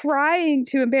 they're trying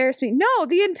to embarrass me. No,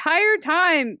 the entire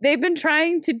time they've been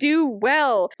trying to do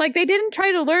well. Like, they didn't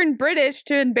try to learn British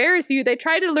to embarrass you. They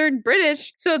tried to learn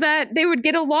British so that they would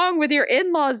get along with your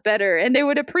in-laws better, and they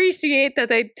would appreciate that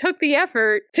they took the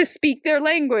effort to speak their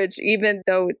language, even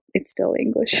though it's still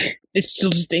English. It's still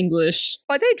just English.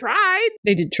 But they tried.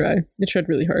 They did try. They tried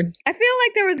really hard. I feel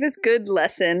like there was this good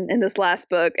lesson in this last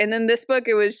book. And then this book,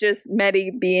 it was just Meddy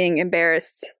being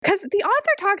embarrassed. Because the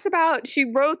author talks about, she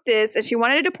wrote this and she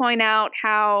wanted to point out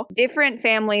how different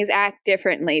families act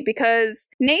differently. Because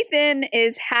Nathan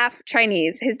is half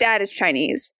Chinese. His dad is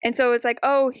Chinese. And so it's like,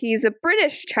 oh, he's a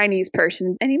British Chinese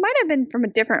person. And he might have been from a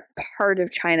different part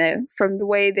of China from the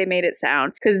way they made it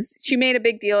sound. Because she made a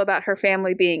big deal about her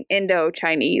family being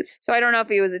Indo-Chinese. So I don't know if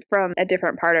he was from a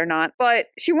different part or not, but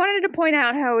she wanted to point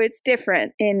out how it's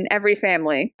different in every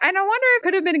family. And I wonder if it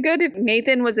could have been good if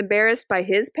Nathan was embarrassed by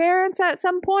his parents at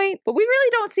some point, but we really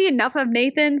don't see enough of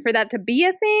Nathan for that to be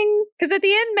a thing. Because at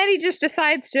the end, Meddy just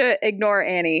decides to ignore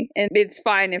Annie, and it's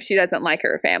fine if she doesn't like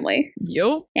her family.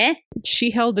 Yup.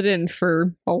 She held it in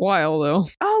for a while, though.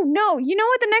 Oh, no. You know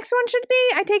what the next one should be?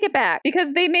 I take it back.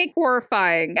 Because they make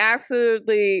horrifying,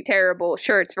 absolutely terrible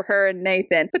shirts for her and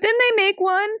Nathan. But then they make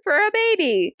one for a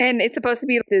baby. And it's supposed to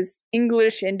be this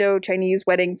English Indo-Chinese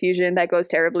wedding fusion that goes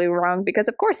terribly wrong, because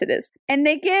of course it is. And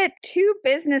they get 2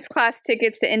 business class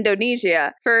tickets to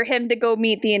Indonesia for him to go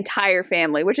meet the entire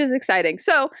family, which is exciting.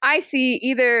 So I see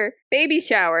either baby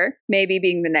shower, maybe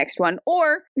being the next one,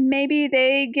 or maybe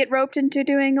they get roped into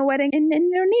doing a wedding in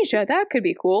Indonesia. That could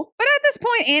be cool. But at this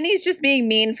point, Annie's just being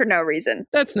mean for no reason.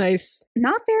 That's nice.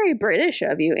 Not very British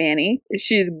of you, Annie.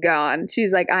 She's gone.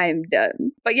 She's like, I am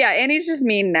done. But yeah, Annie's just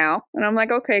mean now. And I'm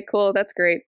like, okay, cool. That's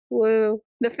great. Woo.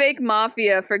 The fake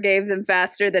Mafia forgave them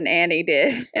faster than Annie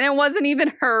did. And it wasn't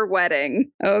even her wedding.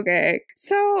 Okay.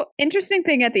 So, interesting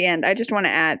thing at the end, I just want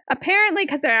to add. Apparently,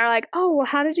 because they're like, oh, well,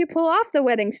 how did you pull off the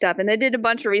wedding stuff? And they did a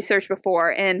bunch of research before.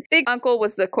 And Big Uncle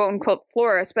was the quote-unquote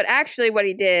florist. But actually what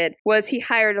he did was he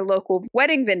hired a local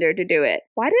wedding vendor to do it.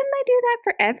 Why didn't they do that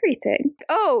for everything?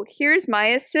 Oh, here's my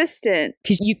assistant.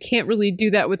 Because you can't really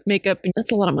do that with makeup.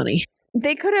 That's a lot of money.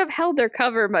 They could have held their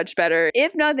cover much better.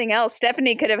 If nothing else,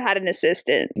 Stephanie could have had an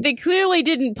assistant. They clearly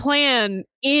didn't plan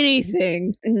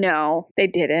anything. No, they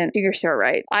didn't. You're so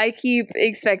right. I keep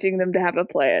expecting them to have a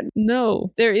plan.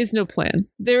 No, there is no plan.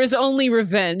 There is only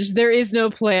revenge. There is no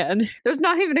plan. There's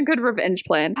not even a good revenge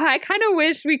plan. I kind of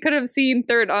wish we could have seen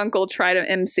Third Uncle try to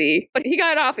MC, but he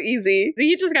got off easy.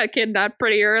 He just got kidnapped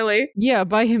pretty early. Yeah,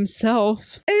 by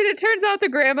himself. And it turns out the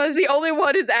grandma's the only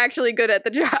one who's actually good at the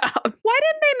job. Why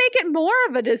didn't they make it more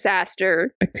of a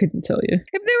disaster? I couldn't tell you.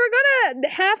 If they were gonna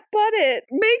half-butt it,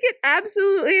 make it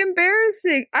absolutely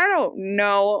embarrassing. I don't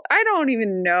know. I don't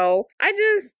even know.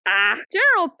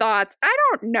 General thoughts. I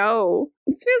don't know.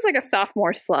 It feels like a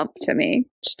sophomore slump to me.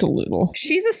 Just a little.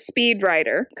 She's a speed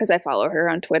writer, because I follow her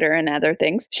on Twitter and other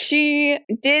things. She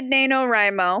did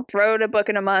NaNoWriMo, wrote a book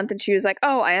in a month, and she was like,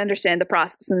 oh, I understand the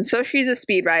process. And so she's a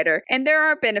speed writer. And there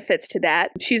are benefits to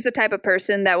that. She's the type of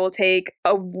person that will take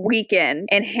a weekend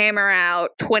and hammer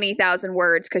out 20,000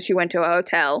 words because she went to a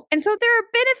hotel. And so there are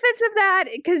benefits of that,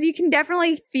 because you can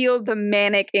definitely feel the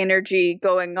manic energy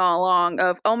going along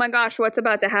of, oh my gosh, what's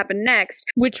about to happen next?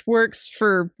 Which works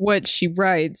for what she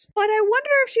writes. But I wonder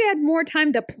if she had more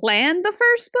time to plan the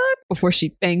first book before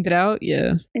she banged it out.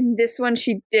 Yeah. And this one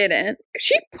she didn't.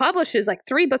 She publishes like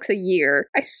 3 books a year.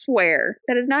 I swear.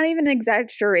 That is not even an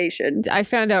exaggeration. I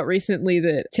found out recently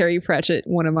that Terry Pratchett,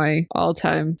 one of my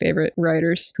all-time favorite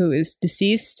writers, who is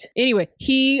deceased. Anyway,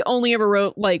 he only ever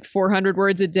wrote like 400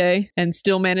 words a day and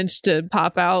still managed to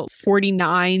pop out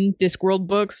 49 Discworld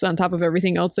books on top of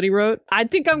everything else that he wrote. I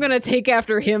think I'm gonna take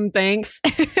after him, thanks.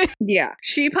 Yeah.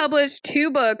 She published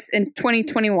 2 books in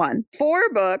 2021, 4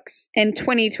 books in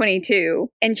 2022,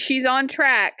 and she's on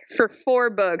track for 4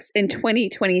 books in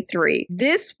 2023.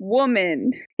 This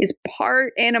woman is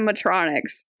part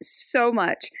animatronics so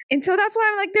much. And so that's why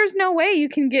I'm like, there's no way you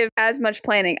can give as much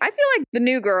planning. I feel like The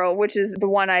New Girl, which is the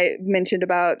one I mentioned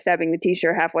about stabbing the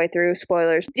teacher halfway through,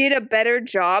 spoilers, did a better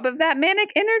job of that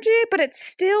manic energy, but it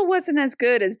still wasn't as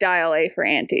good as Dial A for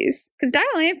Aunties. Because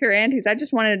Dial A for Aunties, I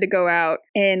just wanted to go out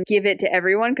and give it to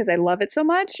everyone because I love it so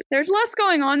much. There's less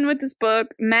going on with this book.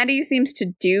 Maddie seems to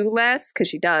do less, because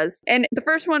she does. And the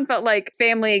first one felt like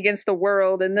family against the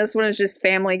world, and this one is just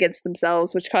family against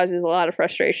themselves, which causes a lot of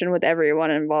frustration with everyone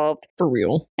involved. For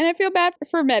real. And I feel bad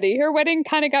for Meddy. Her wedding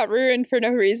kind of got ruined for no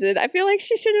reason. I feel like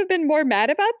she should have been more mad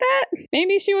about that.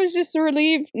 Maybe she was just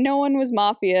relieved no one was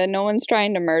Mafia. No one's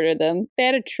trying to murder them. They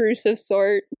had a truce of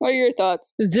sort. What are your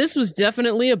thoughts? This was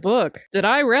definitely a book that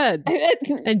I read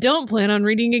and don't plan on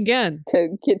reading again. To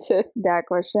get to that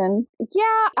question.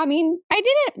 Yeah, I mean, I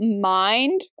didn't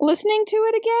mind listening to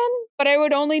it again, but I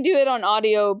would only do it on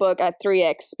audiobook at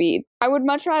 3x speed. I would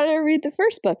much rather read the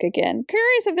first book again.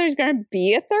 Curious if there's going to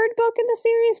be a third book in the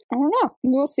series. I don't know.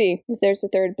 We'll see if there's a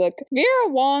third book. Vera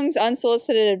Wong's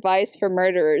Unsolicited Advice for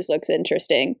Murderers looks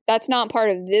interesting. That's not part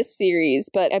of this series,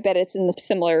 but I bet it's in the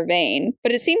similar vein.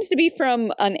 But it seems to be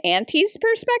from an Aunties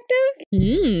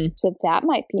perspective. So that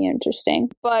might be interesting.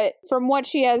 But from what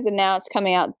she has announced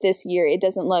coming out this year, it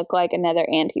doesn't look like another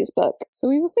Aunties book. So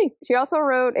we will see. She also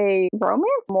wrote a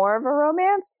romance, more of a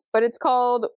romance, but it's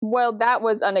called Well, That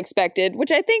Was Unexpected,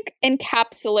 which I think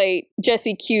encapsulate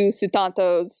Jessie Q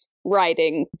Sutanto's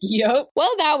writing. Yep.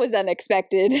 Well, that was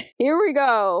unexpected. Here we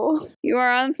go. You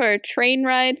are on for a train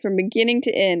ride from beginning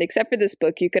to end, except for this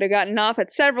book. You could have gotten off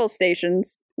at several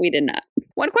stations. We did not.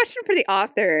 One question for the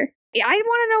author. I want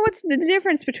to know what's the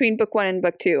difference between book 1 and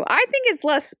book 2. I think it's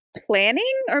less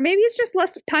planning, or maybe it's just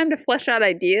less time to flesh out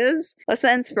ideas, less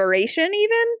inspiration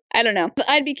even. I don't know. But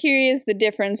I'd be curious the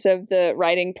difference of the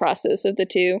writing process of the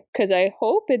two, because I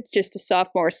hope it's just a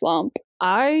sophomore slump.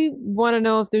 I want to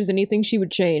know if there's anything she would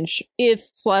change.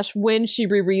 If/when she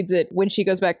rereads it, when she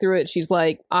goes back through it, she's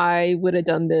like, I would have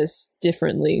done this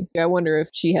differently. I wonder if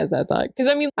she has that thought. Because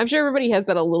I mean, I'm sure everybody has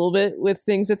that a little bit with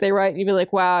things that they write. You'd be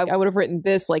like, wow, I would have written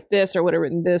this like this, or would have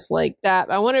written this like that.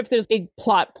 I wonder if there's big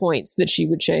plot points that she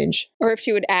would change. Or if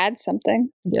she would add something.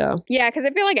 Yeah. Yeah, because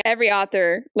I feel like every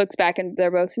author looks back into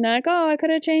their books and they're like, oh, I could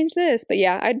have changed this. But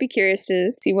yeah, I'd be curious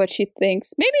to see what she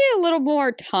thinks. Maybe a little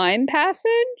more time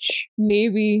passage.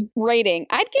 Maybe. Rating.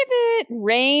 I'd give it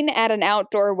rain at an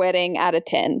outdoor wedding out of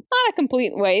 10. Not a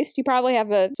complete waste. You probably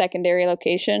have a secondary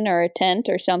location or a tent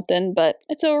or something, but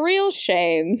it's a real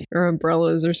shame. Or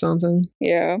umbrellas or something.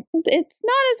 Yeah. It's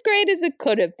not as great as it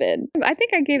could have been. I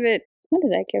think I gave it, what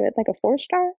did I give it? Like a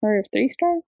 4-star or a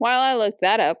 3-star? While I look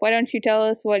that up, why don't you tell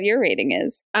us what your rating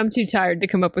is? I'm too tired to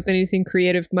come up with anything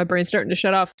creative. My brain's starting to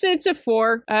shut off. So it's a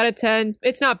 4 out of 10.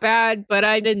 It's not bad, but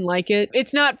I didn't like it.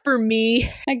 It's not for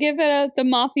me. I give it a The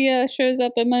Mafia Shows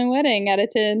Up at My Wedding out of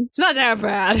 10. It's not that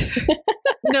bad.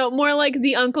 No, more like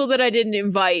the uncle that I didn't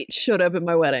invite showed up at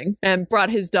my wedding and brought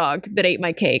his dog that ate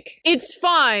my cake. It's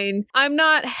fine. I'm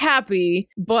not happy,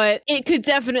 but it could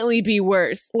definitely be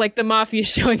worse. Like the Mafia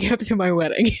showing up to my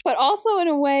wedding. But also in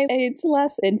a way, it's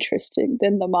less interesting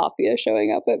than the Mafia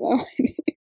showing up at my wedding.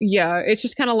 Yeah, it's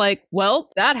just kind of like, well,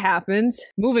 that happened.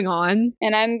 Moving on.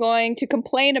 And I'm going to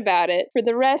complain about it for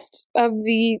the rest of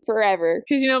the forever.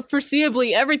 Because,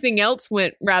 foreseeably, everything else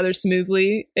went rather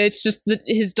smoothly. It's just that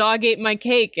his dog ate my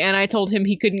cake and I told him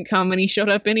he couldn't come and he showed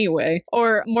up anyway.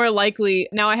 Or more likely,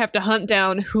 now I have to hunt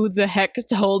down who the heck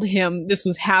told him this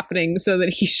was happening so that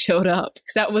he showed up.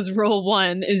 Because that was rule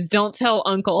 1, is don't tell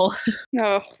uncle.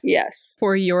 Oh, yes.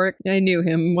 Poor York. I knew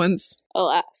him once.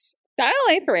 Alas. Dial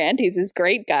A for Aunties is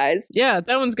great, guys. Yeah,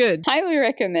 that one's good. Highly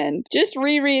recommend. Just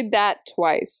reread that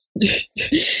twice.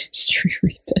 Just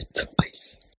reread that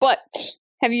twice. But,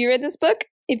 have you read this book?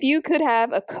 If you could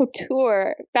have a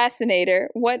couture fascinator,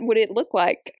 what would it look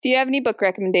like? Do you have any book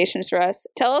recommendations for us?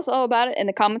 Tell us all about it in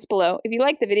the comments below. If you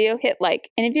like the video, hit like.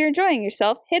 And if you're enjoying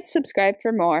yourself, hit subscribe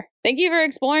for more. Thank you for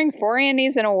exploring 4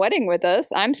 Aunties and a wedding with us.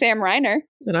 I'm Sam Reiner.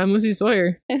 And I'm Lizzie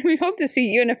Sawyer. And we hope to see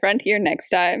you in a frontier next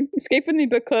time. Escape with Me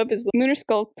Book Club is Lunar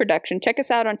Skull production. Check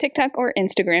us out on TikTok or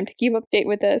Instagram to keep up to date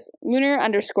with us.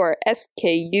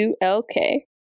 Lunar_SKULK.